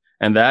 Online,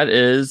 and that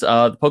is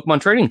the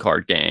Pokemon trading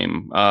card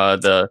game.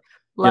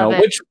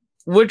 Which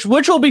which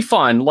will be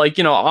fun. Like,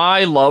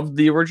 I loved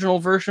the original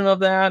version of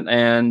that,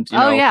 and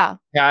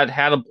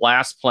had a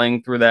blast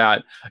playing through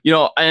that.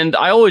 And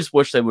I always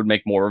wish they would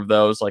make more of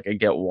those. Like, I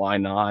get why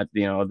not.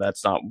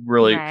 That's not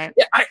really. Right.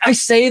 I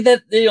say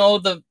that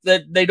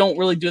that they don't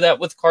really do that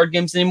with card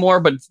games anymore,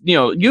 but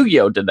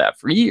Yu-Gi-Oh did that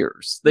for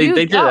years. They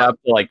did that up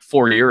to like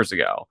 4 years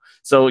ago.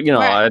 So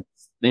right.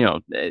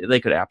 They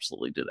could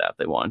absolutely do that if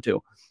they wanted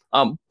to.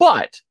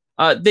 But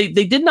they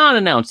did not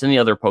announce any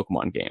other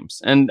Pokemon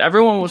games, and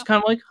everyone was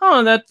kind of like,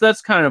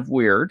 that's kind of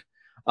weird.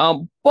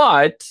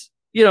 But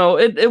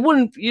it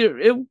wouldn't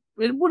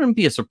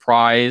be a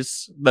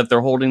surprise that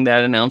they're holding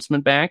that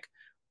announcement back.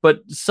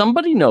 But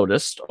somebody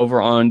noticed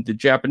over on the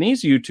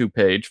Japanese YouTube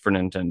page for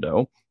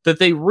Nintendo that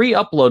they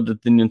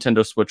re-uploaded the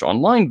Nintendo Switch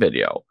Online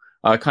video,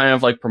 kind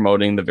of like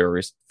promoting the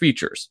various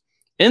features.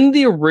 In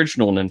the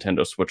original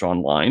Nintendo Switch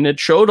Online, it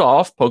showed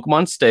off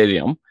Pokemon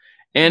Stadium,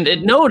 and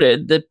it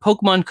noted that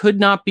Pokemon could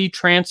not be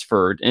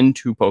transferred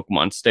into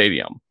Pokemon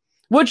Stadium,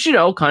 which,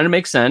 kind of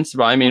makes sense.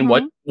 But I mean,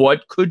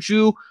 what could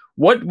you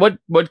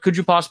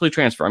possibly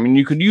transfer? I mean,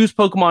 you could use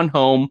Pokemon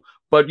Home,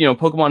 but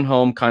Pokemon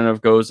Home kind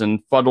of goes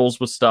and fuddles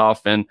with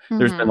stuff, and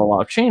there's been a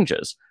lot of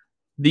changes.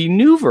 The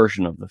new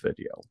version of the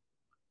video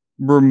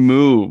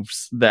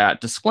removes that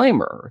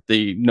disclaimer,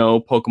 the no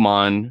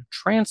Pokemon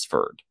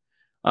transferred.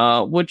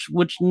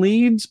 Which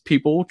leads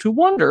people to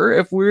wonder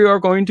if we are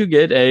going to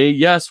get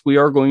we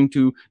are going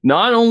to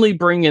not only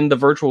bring in the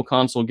Virtual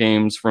Console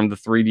games from the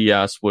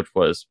 3DS, which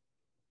was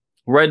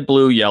Red,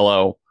 Blue,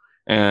 Yellow,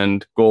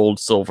 and Gold,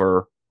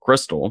 Silver,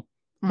 Crystal,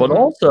 but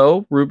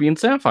also Ruby and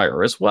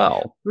Sapphire as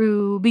well.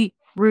 Ruby.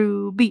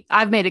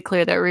 I've made it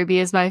clear that Ruby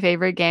is my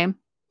favorite game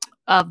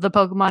of the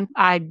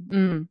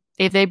Pokemon.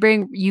 If they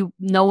bring you,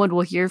 no one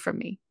will hear from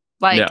me.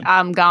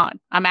 I'm gone.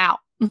 I'm out.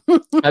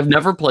 I've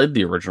never played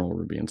the original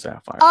Ruby and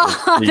Sapphire.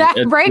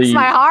 That breaks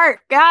my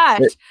heart.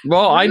 Gosh.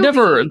 I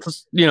never,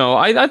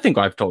 I think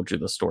I've told you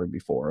the story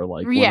before.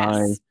 Like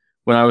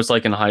when I was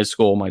like in high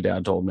school, my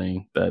dad told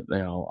me that,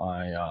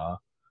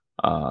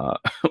 I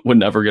would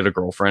never get a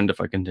girlfriend if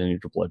I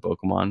continued to play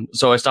Pokemon.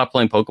 So I stopped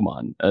playing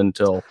Pokemon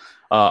until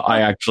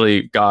I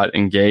actually got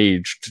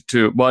engaged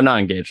not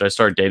engaged. I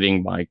started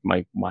dating my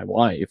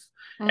wife.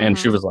 And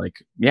she was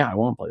like, I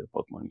want to play the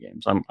Pokemon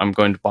games. I'm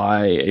going to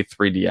buy a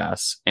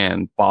 3DS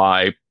and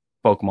buy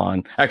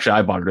Pokemon. Actually,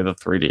 I bought her the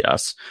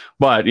 3DS.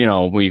 But, we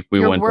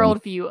Your went... Your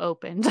worldview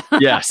opened.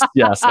 Yes.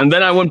 And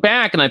then I went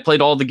back and I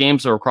played all the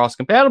games that were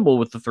cross-compatible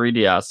with the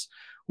 3DS,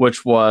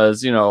 which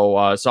was,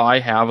 so I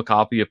have a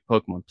copy of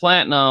Pokemon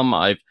Platinum.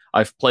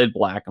 I've played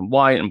Black and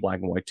White and Black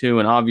and White 2,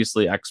 and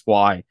obviously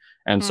XY,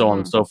 and so on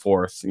and so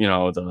forth.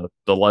 The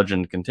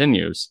legend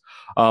continues.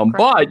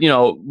 But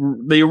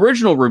the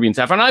original Ruby and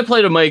Sapphire, and I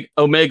played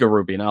Omega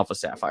Ruby and Alpha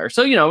Sapphire,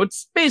 so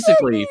it's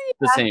basically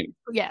the same.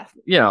 Yeah.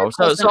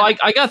 So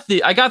I got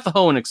the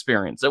Hoenn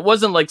experience. It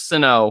wasn't like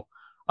Sinnoh.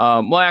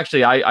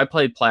 Actually, I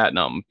played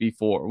Platinum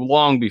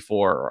long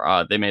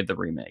before they made the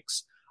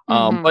remakes.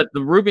 But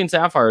the Ruby and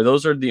Sapphire,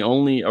 those are the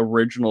only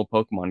original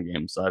Pokemon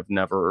games I've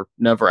never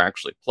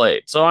actually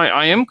played. So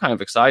I am kind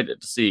of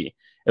excited to see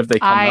if they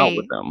come out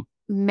with them.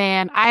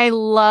 Man, I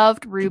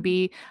loved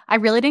Ruby. I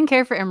really didn't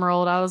care for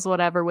Emerald. I was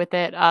whatever with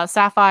it.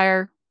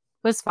 Sapphire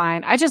was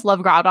fine. I just love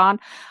Groudon.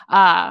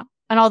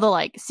 And all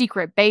the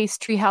secret base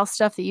treehouse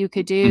stuff that you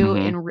could do.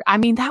 And I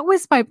mean, that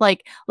was my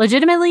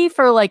legitimately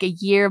for a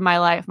year of my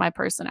life, my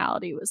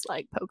personality was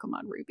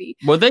Pokemon Ruby.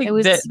 Well, I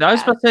was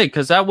about to say,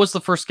 because that was the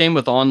first game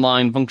with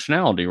online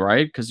functionality,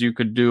 right? Because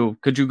could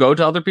you go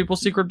to other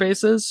people's secret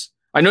bases?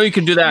 I know you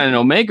could do that in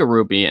Omega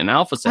Ruby and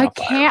Alpha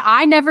Sapphire.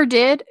 I never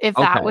did. If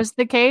that was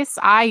the case,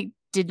 I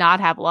did not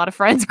have a lot of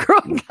friends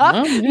growing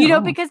up,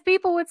 because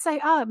people would say,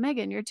 "Oh,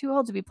 Megan, you're too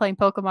old to be playing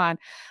Pokemon."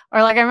 Or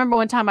I remember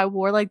one time I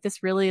wore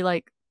this really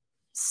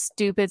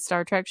stupid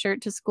Star Trek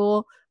shirt to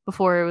school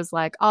before it was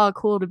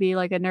cool to be a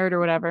nerd or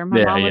whatever.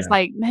 My mom was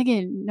like,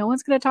 "Megan, no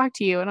one's going to talk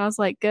to you." And I was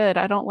like, "Good.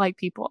 I don't like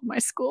people at my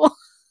school."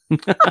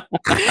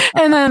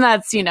 And then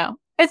that's,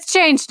 it's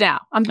changed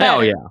now. I'm better.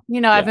 Oh,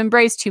 yeah. I've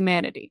embraced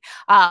humanity.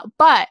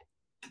 But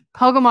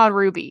Pokemon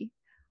Ruby,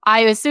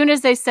 as soon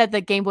as they said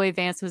that Game Boy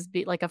Advance was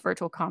a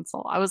virtual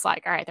console, I was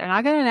like, all right, they're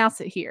not going to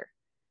announce it here.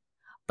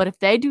 But if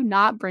they do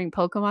not bring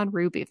Pokemon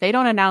Ruby, if they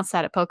don't announce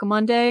that at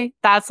Pokemon Day,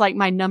 that's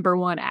my number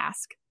one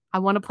ask. I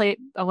want to play.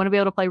 I want to be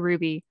able to play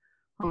Ruby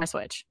on my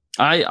Switch.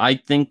 I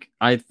think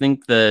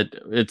that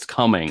it's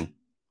coming.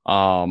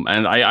 And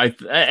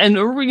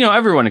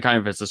everyone kind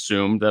of has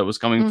assumed that it was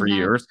coming for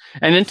years.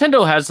 And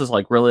Nintendo has this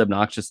really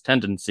obnoxious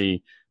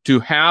tendency to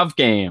have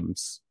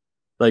games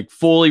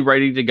fully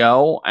ready to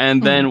go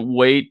and then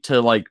wait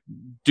to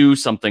do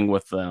something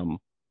with them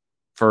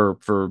for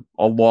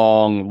a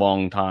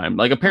long time.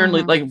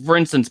 Apparently, for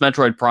instance,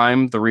 Metroid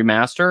Prime, the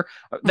remaster,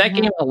 that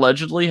game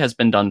allegedly has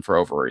been done for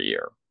over a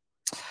year.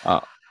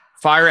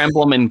 Fire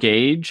Emblem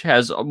Engage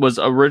was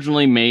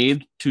originally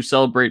made to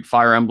celebrate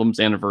Fire Emblem's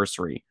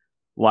anniversary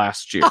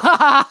last year.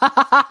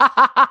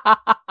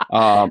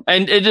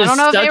 And it is I don't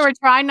know if they were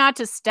trying not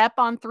to step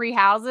on three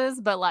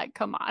houses, but like,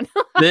 come on.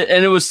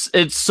 And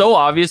it's so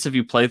obvious if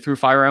you play through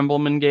Fire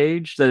Emblem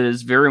Engage that it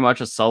is very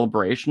much a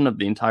celebration of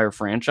the entire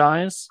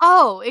franchise.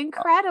 Oh,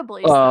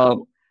 incredibly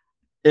so.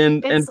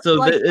 And so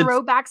like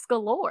throwbacks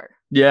galore.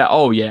 Yeah.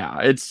 Oh yeah.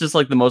 It's just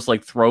like the most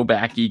like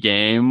throwbacky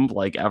game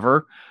like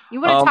ever.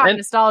 You want to talk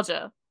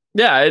nostalgia.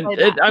 Yeah,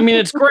 I mean,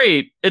 it's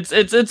great. It's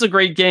a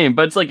great game,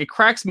 but it's like it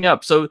cracks me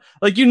up. So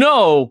like,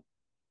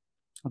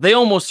 they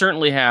almost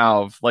certainly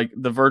have like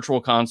the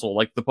virtual console,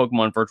 like the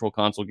Pokemon virtual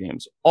console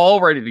games,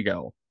 all ready to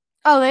go.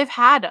 Oh, they've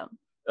had them,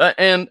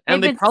 and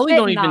they probably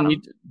don't even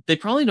need. They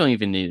probably don't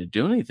even need to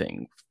do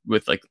anything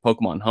with like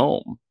Pokemon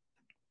Home.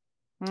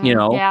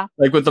 Yeah.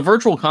 Like with the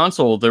virtual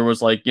console, there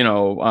was like,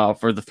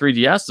 for the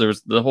 3DS,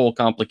 there's the whole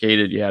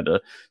complicated, you had to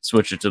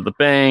switch it to the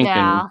bank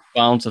and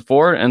balance it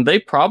forward. And they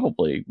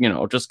probably,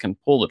 just can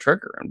pull the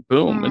trigger and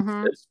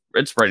boom,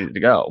 it's ready to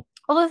go.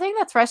 Well, the thing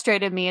that's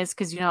frustrated me is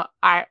because,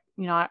 I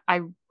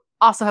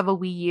also have a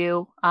Wii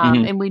U,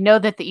 and we know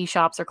that the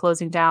eShops are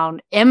closing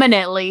down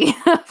imminently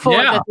for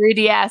the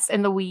 3DS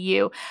and the Wii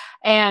U.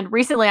 And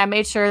recently I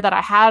made sure that I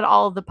had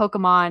all of the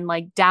Pokemon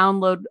like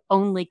download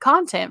only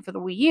content for the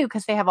Wii U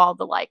because they have all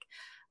the like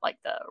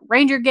the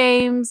Ranger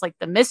games, like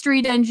the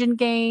Mystery Dungeon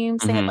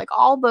games. They have like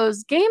all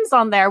those games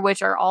on there,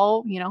 which are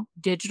all,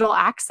 digital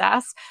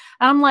access.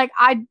 And I'm like,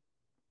 I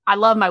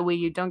love my Wii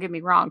U, don't get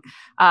me wrong.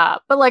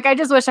 But like, I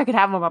just wish I could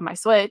have them on my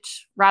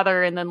Switch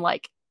rather than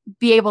like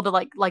be able to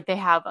like they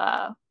have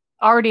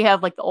already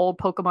have like the old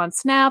Pokemon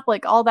Snap,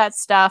 like all that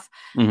stuff.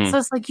 So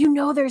it's like,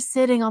 they're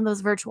sitting on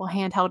those virtual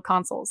handheld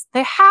consoles.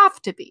 They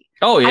have to be.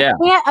 Oh yeah.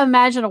 I can't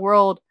imagine a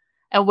world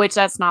in which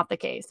that's not the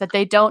case, that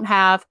they don't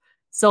have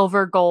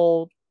silver,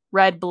 gold,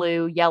 red,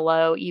 blue,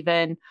 yellow,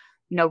 even,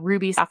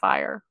 ruby,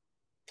 sapphire,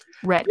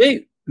 red.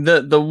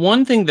 The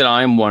one thing that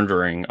I'm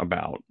wondering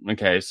about,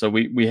 okay, so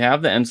we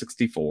have the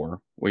N64.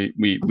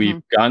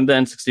 We've gotten the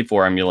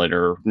N64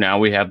 emulator. Now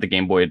we have the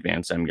Game Boy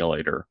Advance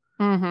emulator.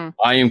 I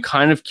am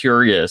kind of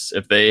curious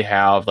if they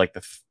have like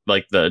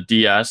the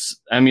DS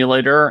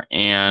emulator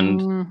and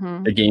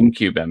the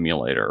GameCube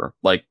emulator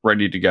like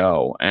ready to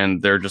go,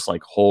 and they're just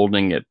like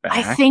holding it back.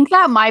 I think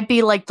that might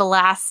be like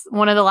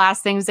one of the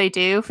last things they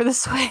do for the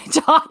Switch,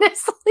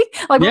 honestly.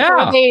 Like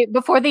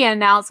before they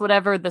announce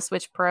whatever the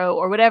Switch Pro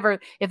or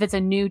whatever, if it's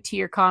a new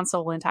tier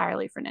console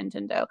entirely for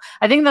Nintendo.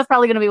 I think that's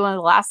probably going to be one of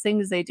the last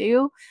things they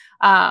do.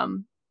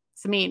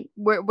 I mean,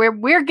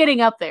 we're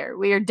getting up there.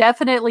 We are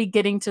definitely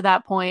getting to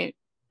that point.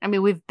 I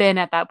mean, we've been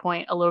at that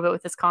point a little bit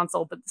with this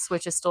console, but the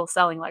Switch is still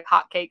selling like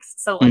hotcakes.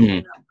 So,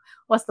 like,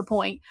 what's the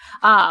point?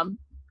 I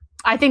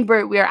think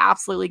we are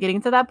absolutely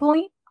getting to that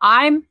point.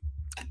 I'm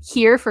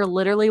here for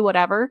literally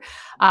whatever.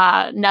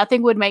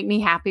 Nothing would make me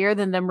happier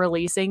than them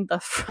releasing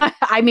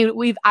I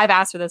mean, I've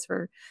asked for this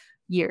for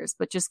years,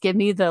 but just give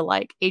me the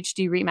like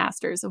HD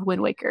remasters of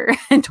Wind Waker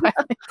and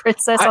Twilight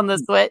Princess on the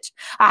Switch.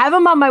 I have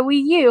them on my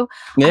Wii U.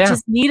 I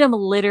just need them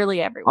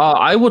literally everywhere.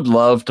 I would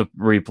love to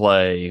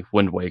replay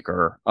Wind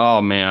Waker.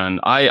 Oh man,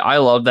 I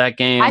love that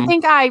game. I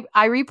think I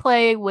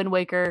replay Wind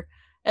Waker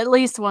at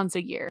least once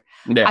a year.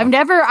 Yeah.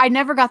 I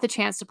never got the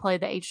chance to play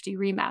the HD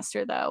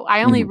remaster though.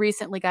 I only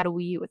recently got a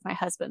Wii U with my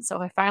husband,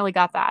 so I finally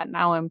got that. And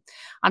now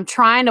I'm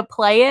trying to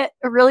play it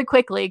really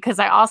quickly because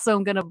I also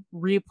am going to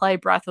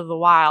replay Breath of the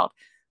Wild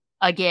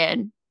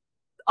again,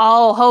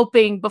 all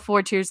hoping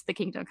before Tears of the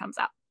Kingdom comes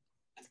out.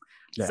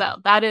 Yeah. So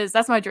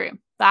that's my dream.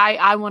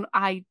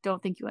 I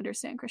don't think you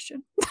understand,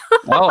 Christian.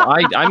 Well,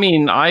 I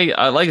mean, like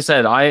I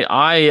said,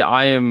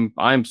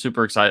 I'm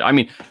super excited. I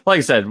mean, like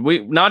I said,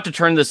 not to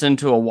turn this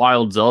into a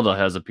Wild Zelda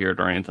has appeared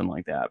or anything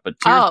like that, but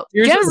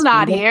Jim's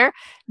not here.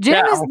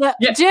 Jim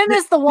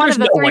is the one of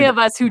the three of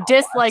us who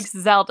dislikes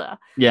Zelda.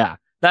 Yeah,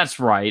 that's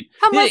right.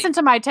 Come listen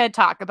to my TED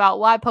Talk about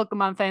why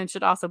Pokemon fans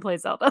should also play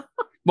Zelda.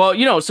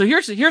 Well, so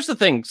here's the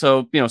thing.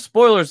 So,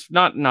 spoilers,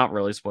 not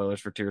really spoilers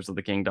for Tears of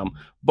the Kingdom,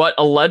 but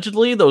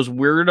allegedly those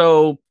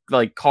weirdo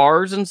like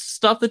cars and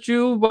stuff that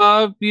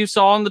you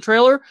saw in the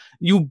trailer,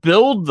 you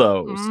build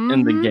those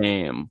in the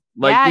game.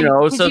 Like,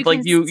 so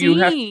like you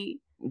have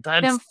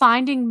them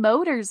finding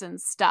motors and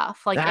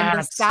stuff like in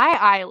the Sky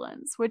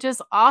Islands, which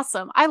is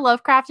awesome. I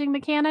love crafting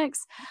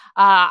mechanics.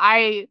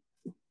 I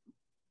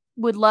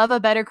would love a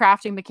better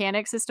crafting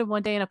mechanic system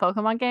one day in a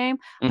Pokemon game.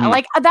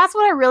 Like that's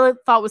what I really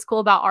thought was cool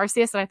about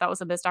Arceus, and I thought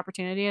was a missed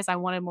opportunity. Is I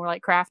wanted more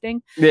like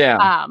crafting.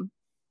 Yeah.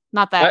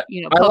 Not that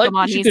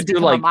Pokemon needs to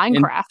become like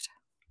Minecraft.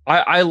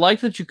 I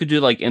like that you could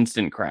do like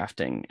instant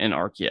crafting in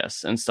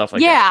Arceus and stuff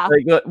like that.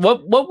 Like,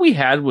 what we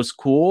had was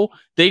cool.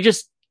 They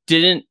just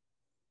didn't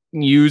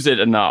use it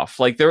enough.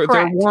 Like there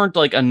weren't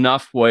like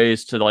enough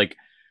ways to like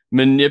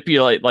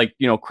manipulate, like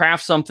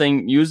craft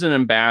something, use it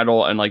in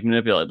battle, and like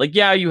manipulate. Like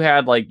you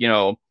had like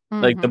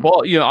like the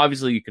ball,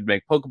 obviously you could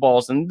make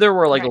Pokeballs, and there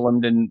were like a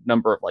limited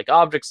number of like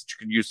objects that you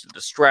could use to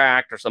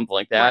distract or something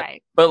like that.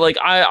 Right. But like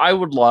I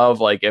would love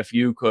like if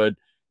you could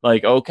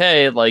like,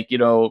 okay, like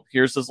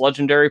here's this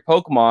legendary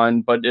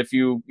Pokemon, but if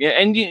you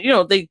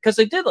because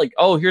they did like,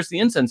 oh, here's the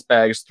incense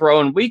bags, throw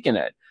and weaken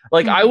it.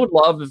 Like, I would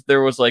love if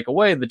there was like a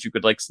way that you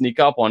could like sneak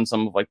up on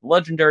some of like the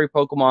legendary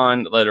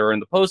Pokemon that are in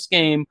the post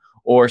game,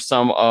 or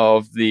some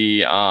of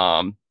the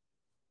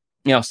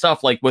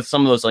stuff like with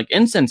some of those like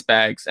incense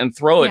bags, and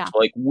throw it to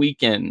like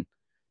weaken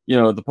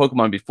the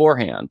Pokemon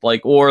beforehand.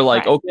 Like, or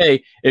like,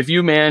 okay, if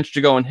you manage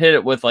to go and hit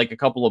it with like a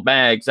couple of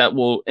bags, that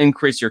will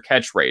increase your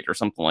catch rate or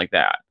something like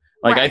that.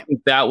 Like, I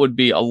think that would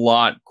be a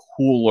lot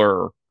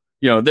cooler.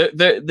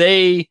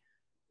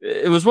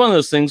 It was one of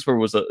those things where it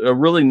was a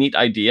really neat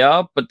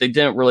idea, but they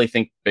didn't really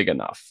think big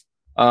enough.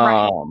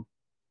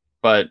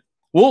 But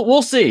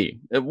we'll see.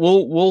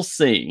 We'll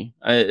see.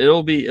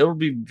 It'll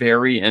be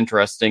very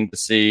interesting to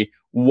see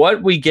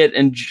what we get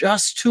in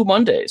just 2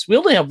 Mondays. We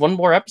only have one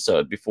more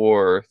episode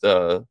before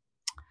the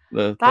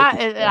that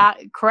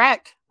is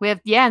correct. We have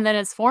and then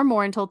it's 4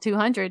 more until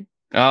 200.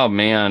 Oh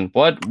man,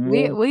 what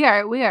we're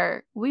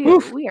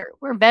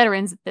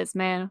veterans at this,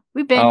 man.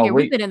 We've been here.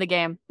 We've been in the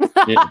game.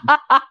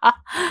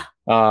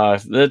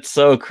 That's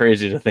so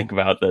crazy to think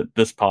about that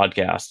this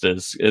podcast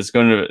is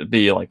going to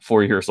be like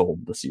 4 years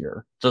old this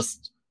year.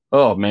 Just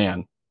oh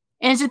man.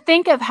 And to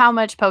think of how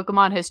much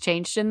Pokemon has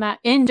changed in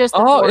just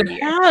the 4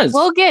 years. Has.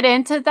 We'll get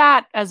into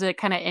that as a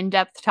kind of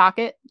in-depth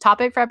topic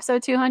for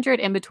episode 200,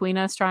 in between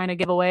us trying to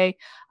give away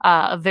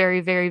a very,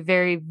 very,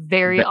 very,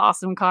 very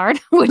awesome card,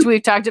 which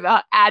we've talked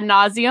about ad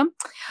nauseum.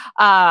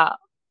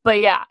 But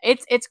yeah,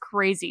 it's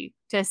crazy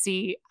to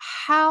see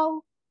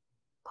how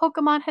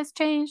Pokemon has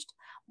changed.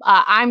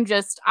 I'm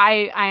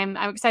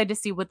excited to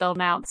see what they'll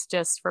announce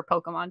just for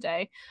Pokemon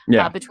Day.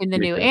 Between the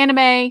new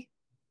anime,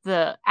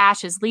 the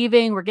Ash is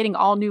leaving, we're getting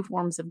all new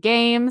forms of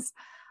games.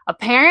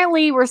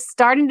 Apparently, we're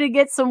starting to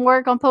get some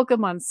work on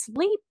Pokemon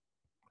Sleep.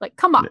 Like,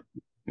 come on.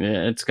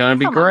 Yeah, it's going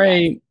to be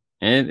great.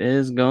 It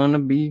is going to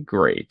be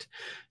great.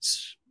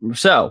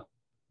 So,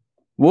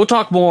 we'll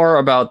talk more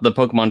about the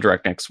Pokemon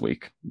Direct next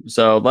week.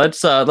 So,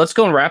 let's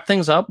go and wrap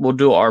things up. We'll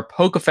do our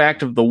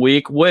PokeFact of the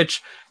week,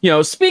 which,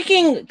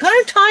 speaking,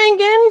 kind of tying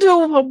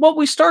into what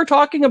we start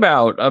talking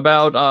about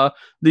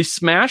the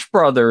Smash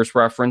Brothers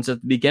reference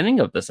at the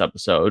beginning of this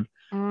episode.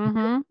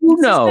 Mm-hmm.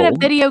 It's been a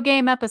video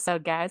game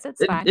episode, guys.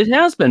 It's fine. It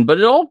has been, but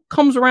it all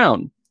comes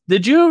around.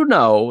 Did you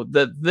know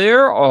that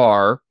there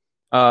are,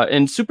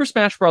 in Super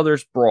Smash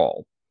Brothers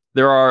Brawl,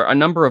 there are a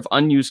number of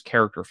unused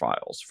character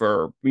files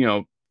for,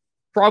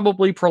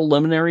 probably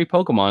preliminary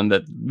Pokemon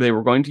that they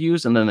were going to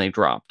use and then they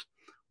dropped.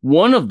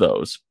 One of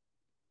those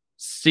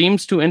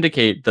seems to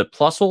indicate that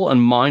Plusle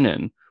and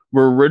Minun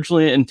were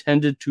originally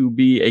intended to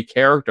be a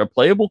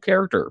playable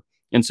character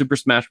in Super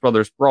Smash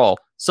Brothers Brawl,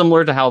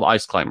 similar to how the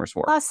Ice Climbers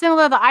were.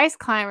 Similar to the Ice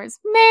Climbers.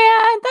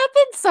 Man, that's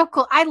been so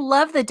cool. I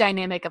love the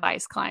dynamic of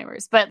Ice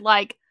Climbers, but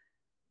like,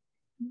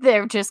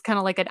 they're just kind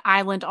of like an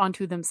island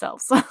onto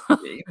themselves. It would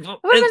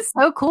have been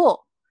so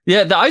cool.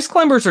 Yeah, the Ice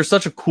Climbers are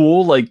such a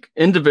cool, like,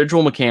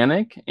 individual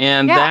mechanic,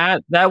 and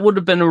that would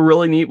have been a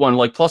really neat one.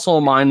 Like, Plusle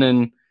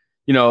and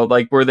Minun,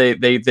 like, where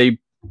they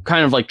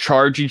kind of, like,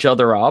 charge each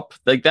other up.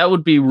 Like, that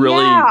would be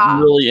really,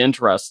 really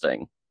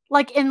interesting.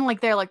 Like, in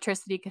like their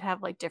electricity could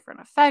have like different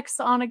effects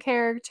on a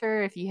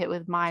character if you hit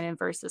with Minun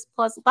versus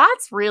Plus.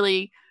 That's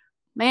really,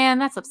 man,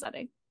 that's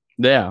upsetting.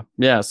 Yeah.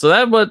 So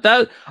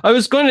that I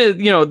was going to,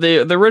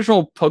 the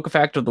original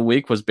PokeFact of the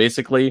week was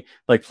basically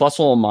like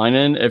Plusle and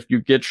Minun. If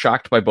you get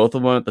shocked by both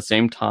of them at the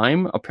same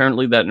time,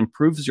 apparently that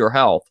improves your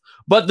health.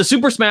 But the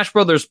Super Smash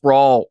Brothers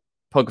Brawl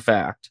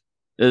PokeFact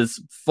is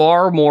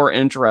far more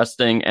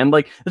interesting, and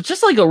like it's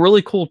just like a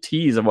really cool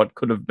tease of what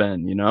could have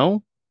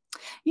been,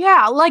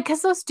 Yeah, like,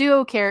 because those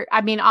duo characters,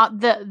 I mean,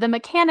 the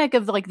mechanic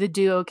of like the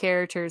duo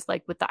characters,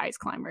 like with the Ice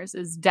Climbers,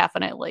 is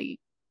definitely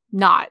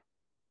not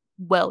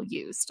well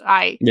used.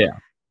 I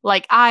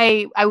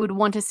would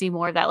want to see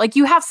more of that. Like,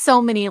 you have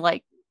so many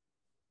like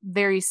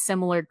very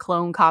similar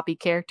clone copy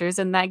characters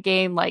in that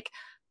game, like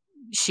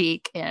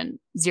Sheik and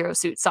Zero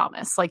Suit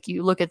Samus. Like,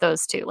 you look at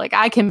those two, like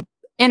I can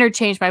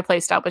interchange my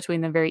playstyle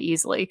between them very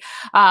easily.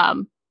 I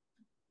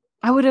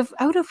would have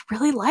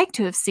really liked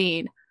to have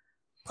seen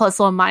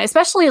Plusle and Minun,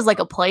 especially as like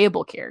a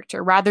playable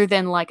character rather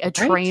than like a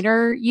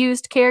trainer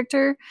used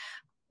character.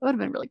 That would have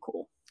been really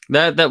cool.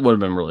 That would have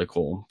been really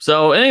cool.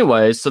 So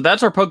anyway,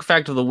 that's our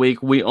PokeFact of the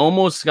week. We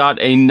almost got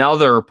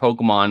another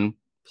Pokemon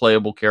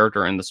playable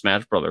character in the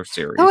Smash Brothers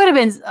series. That would have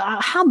been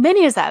how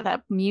many is that?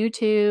 That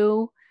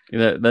Mewtwo.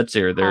 That's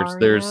here. There's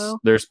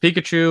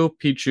Pikachu,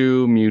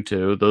 Pichu,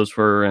 Mewtwo. Those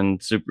were in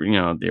Super,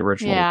 the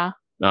original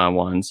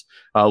ones.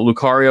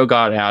 Lucario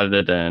got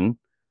added in.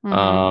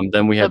 Mm-hmm.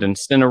 Then we had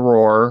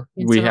Incineroar.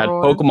 We had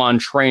Pokemon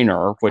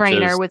Trainer, which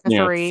is with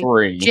the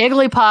free.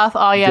 Jigglypuff.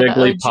 Oh yeah,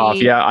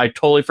 Jigglypuff. Yeah, I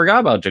totally forgot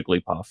about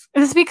Jigglypuff.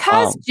 It's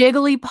because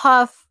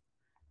Jigglypuff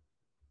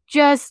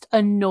just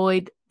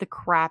annoyed the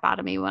crap out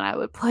of me when I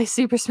would play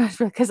Super Smash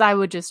Bros. Because I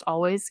would just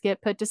always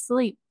get put to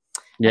sleep.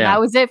 Yeah, and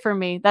that was it for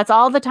me. That's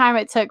all the time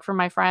it took for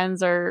my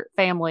friends or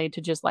family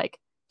to just like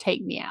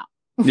take me out.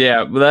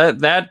 Yeah,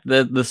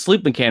 the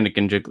sleep mechanic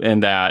in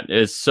that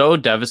is so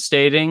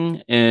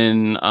devastating.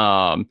 In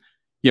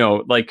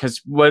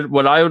because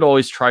what I would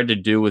always try to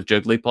do with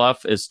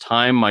Jigglypuff is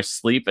time my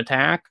sleep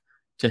attack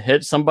to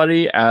hit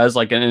somebody as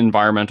like an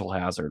environmental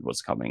hazard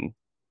was coming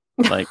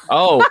Like,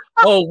 oh,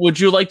 would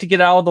you like to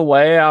get out of the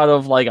way out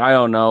of like, I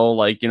don't know,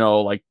 like,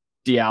 like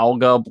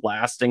Dialga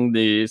blasting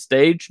the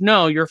stage?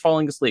 No, you're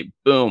falling asleep.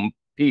 Boom.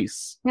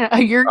 Peace. Yeah,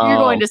 you're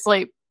going to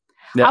sleep.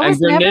 Yeah, and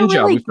Greninja.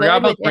 Really, we forgot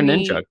about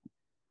Greninja.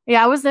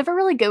 Yeah, I was never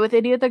really good with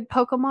any of the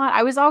Pokemon.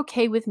 I was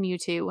okay with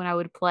Mewtwo when I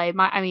would play.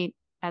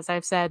 As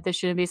I've said, this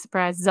shouldn't be a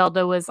surprise.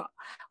 Zelda was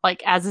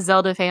like, as a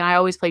Zelda fan, I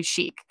always played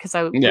Sheik because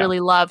I really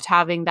loved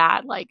having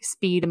that like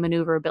speed and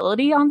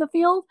maneuverability on the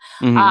field.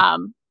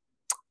 Mm-hmm.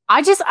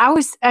 I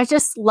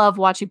just love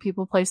watching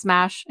people play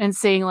Smash and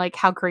seeing like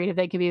how creative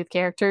they can be with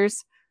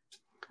characters.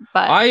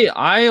 But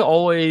I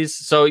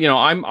always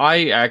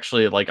I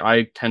actually like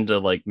I tend to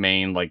like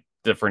main like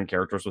different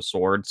characters with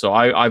swords. So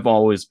I've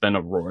always been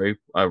a Roy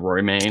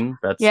main.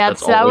 That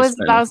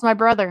was my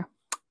brother,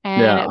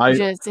 and it was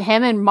just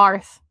him and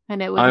Marth,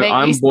 and it would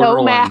make me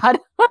so mad.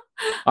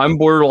 I'm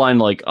borderline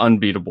like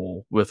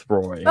unbeatable with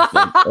Roy.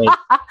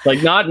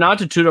 Like not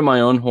to toot on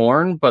my own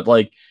horn, but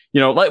like.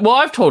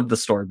 I've told the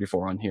story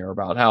before on here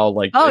about how,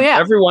 like,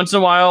 every once in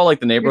a while, like,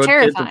 the neighborhood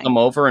kids would come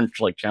over and,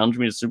 like, challenge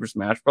me to Super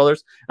Smash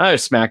Brothers. And I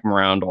just smack them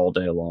around all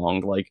day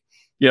long. Like,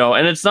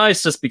 and it's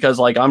nice just because,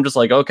 like, I'm just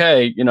like,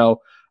 okay,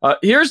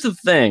 here's the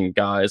thing,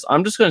 guys.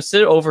 I'm just going to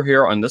sit over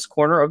here on this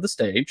corner of the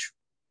stage,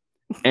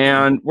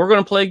 and we're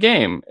going to play a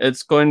game.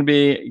 It's going to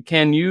be,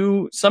 can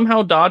you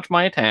somehow dodge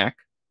my attack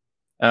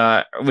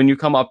when you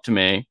come up to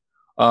me?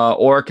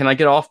 Or can I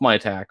get off my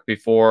attack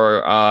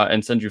before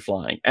and send you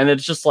flying? And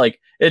it's just a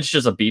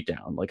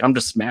beatdown. Like, I'm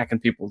just smacking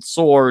people with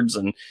swords,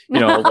 and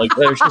like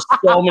there's just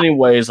so many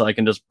ways I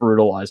can just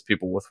brutalize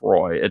people with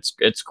Roy.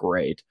 It's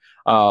great.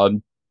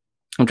 I'm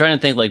trying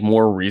to think like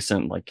more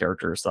recent like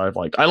characters that I've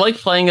liked. I like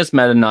playing as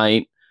Meta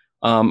Knight.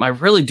 I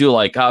really do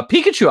like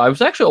Pikachu. I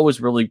was actually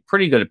always really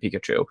pretty good at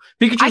Pikachu.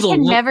 I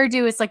can never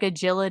do its like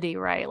agility,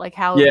 right? Like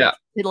how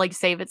it like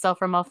save itself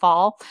from a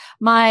fall.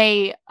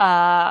 My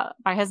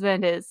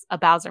husband is a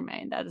Bowser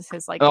main. That is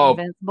his like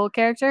invincible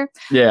character.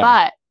 Yeah.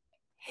 But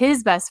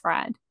his best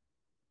friend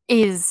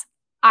is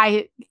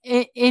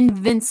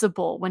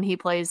invincible when he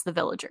plays the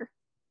villager.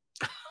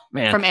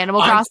 Man, from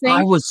Animal Crossing.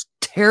 I was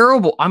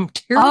terrible. I'm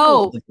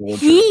terrible. Oh,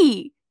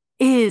 he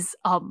is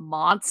a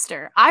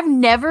monster. I've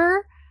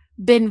never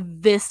been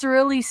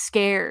viscerally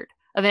scared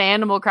of an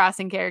Animal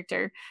Crossing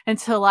character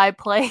until I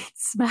played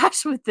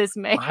Smash with this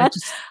man.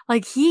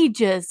 Like he'll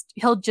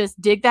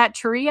just dig that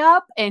tree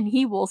up and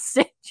he will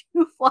send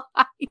you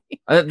flying.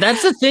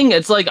 That's the thing.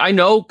 It's like I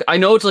know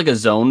it's like a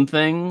zone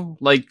thing,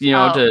 like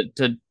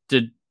to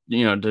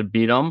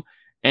beat them,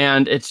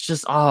 and it's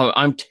just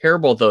I'm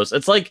terrible at those.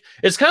 It's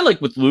kind of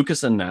like with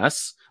Lucas and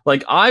Ness.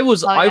 Like I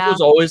was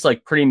always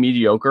like pretty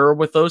mediocre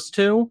with those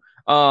two.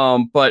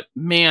 But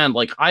man,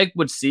 like I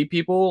would see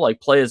people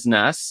like play as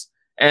Ness,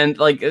 and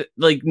like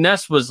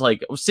Ness was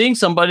like seeing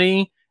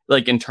somebody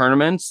like in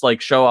tournaments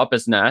like show up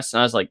as Ness, and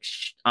I was like,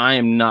 I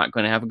am not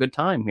going to have a good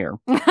time here.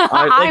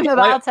 I'm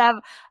about to have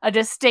a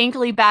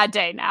distinctly bad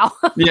day now.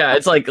 Yeah,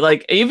 it's like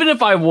even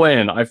if I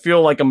win, I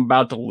feel like I'm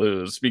about to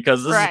lose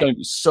because this is going to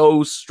be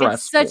so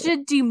stressful. It's such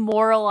a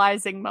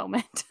demoralizing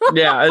moment.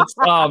 Yeah, it's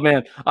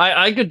man,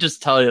 I could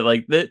just tell you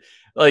like that,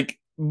 like.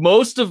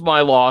 Most of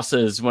my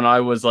losses when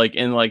I was like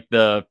in like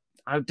I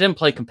didn't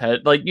play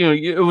competitive, like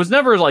it was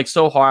never like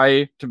so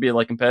high to be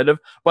like competitive,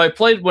 but I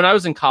played when I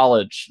was in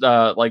college.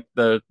 Like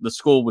the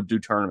school would do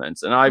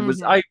tournaments, and I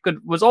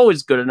was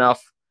always good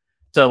enough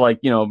to like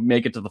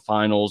make it to the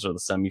finals or the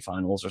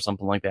semifinals or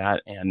something like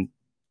that. And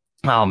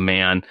oh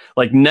man,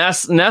 like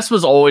Ness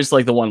was always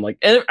like the one, like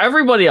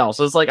everybody else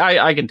was like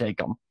I can take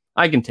them,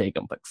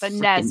 but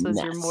Ness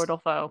was your mortal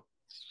foe.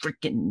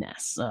 Freaking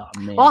Ness. Oh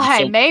man. Well,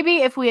 hey,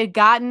 maybe if we had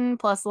gotten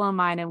Plus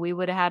Lomina, we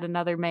would have had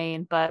another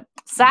main, but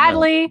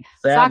sadly,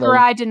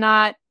 Sakurai did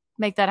not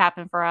make that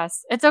happen for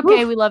us. It's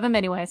okay. We love him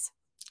anyways.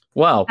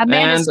 Well, that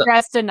man is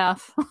stressed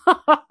enough.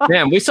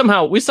 Man, we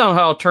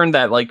somehow turned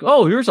that like,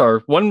 here's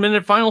our 1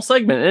 minute final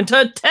segment into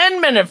a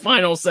 10-minute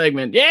final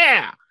segment.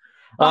 Yeah.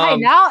 Well, hey,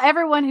 now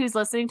everyone who's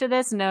listening to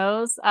this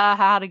knows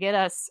how to get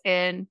us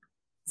in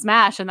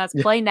Smash, and that's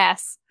play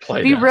Ness.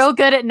 Be real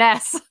good at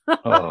Ness.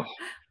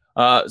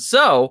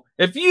 So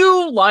if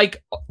you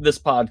like this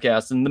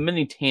podcast and the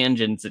many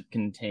tangents it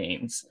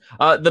contains,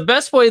 the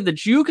best way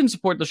that you can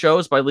support the show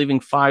is by leaving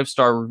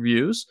 5-star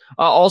reviews.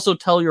 Also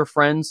tell your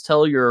friends,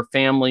 tell your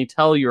family,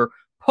 tell your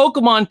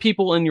Pokemon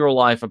people in your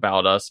life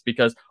about us,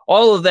 because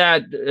all of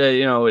that,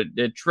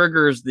 it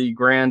triggers the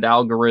grand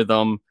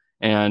algorithm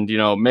and,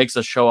 makes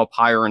us show up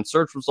higher in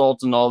search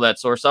results and all that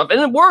sort of stuff.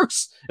 And it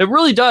works. It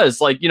really does.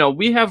 Like,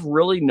 we have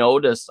really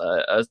noticed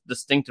a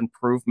distinct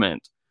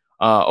improvement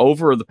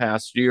over the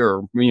past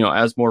year,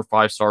 as more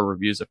 5-star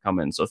reviews have come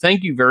in. So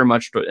thank you very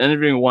much to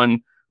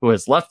everyone who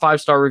has left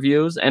 5-star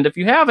reviews. And if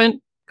you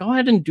haven't, go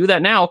ahead and do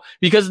that now,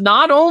 because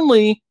not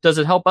only does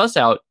it help us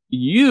out,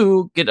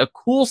 you get a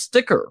cool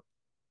sticker.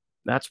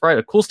 That's right,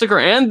 a cool sticker.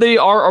 And they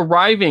are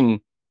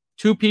arriving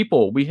to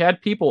people. We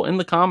had people in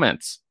the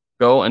comments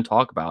go and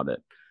talk about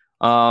it.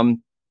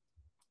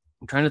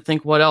 I'm trying to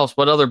think what else.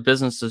 What other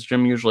business does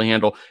Jim usually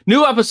handle?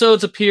 New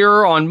episodes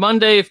appear on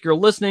Monday. If you're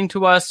listening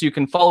to us, you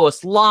can follow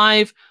us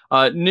live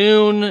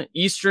noon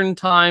Eastern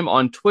time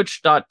on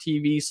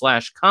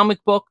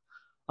twitch.tv/comicbook.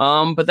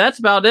 But that's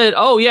about it.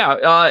 Oh,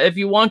 yeah. If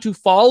you want to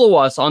follow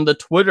us on the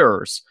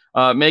Twitters,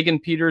 Megan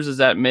Peters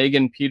is at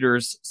Megan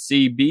Peters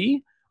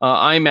CB.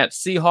 I'm at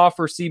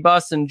Seahoffer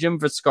Cbus, and Jim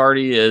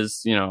Viscardi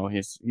is,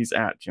 he's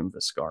at Jim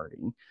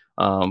Viscardi.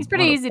 He's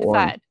pretty easy to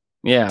find.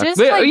 Yeah. Just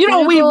like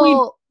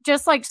Google,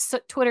 just like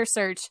Twitter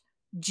search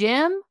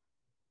Jim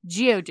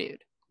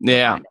Geodude.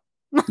 Yeah.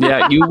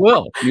 Yeah, you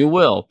will. You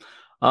will.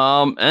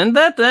 And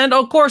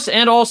of course,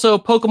 and also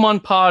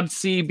Pokemon Pod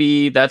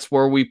CB. That's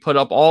where we put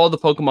up all the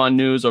Pokemon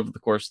news over the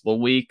course of the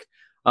week.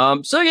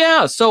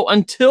 So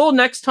until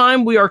next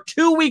time, we are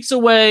 2 weeks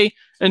away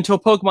until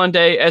Pokemon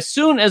Day. As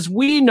soon as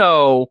we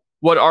know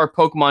what our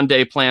Pokemon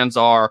Day plans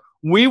are,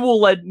 we will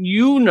let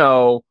you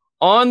know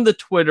on the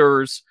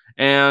Twitters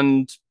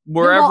and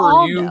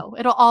wherever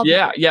it'll all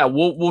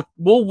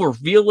we'll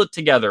reveal it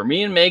together.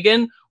 Me and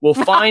Megan will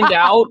find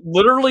out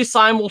literally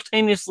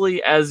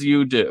simultaneously as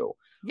you do.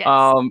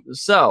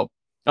 Yes.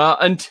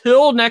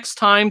 Until next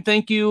time,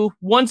 thank you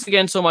once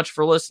again so much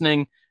for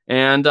listening,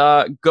 and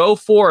go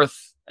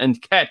forth and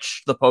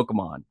catch the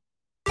Pokemon.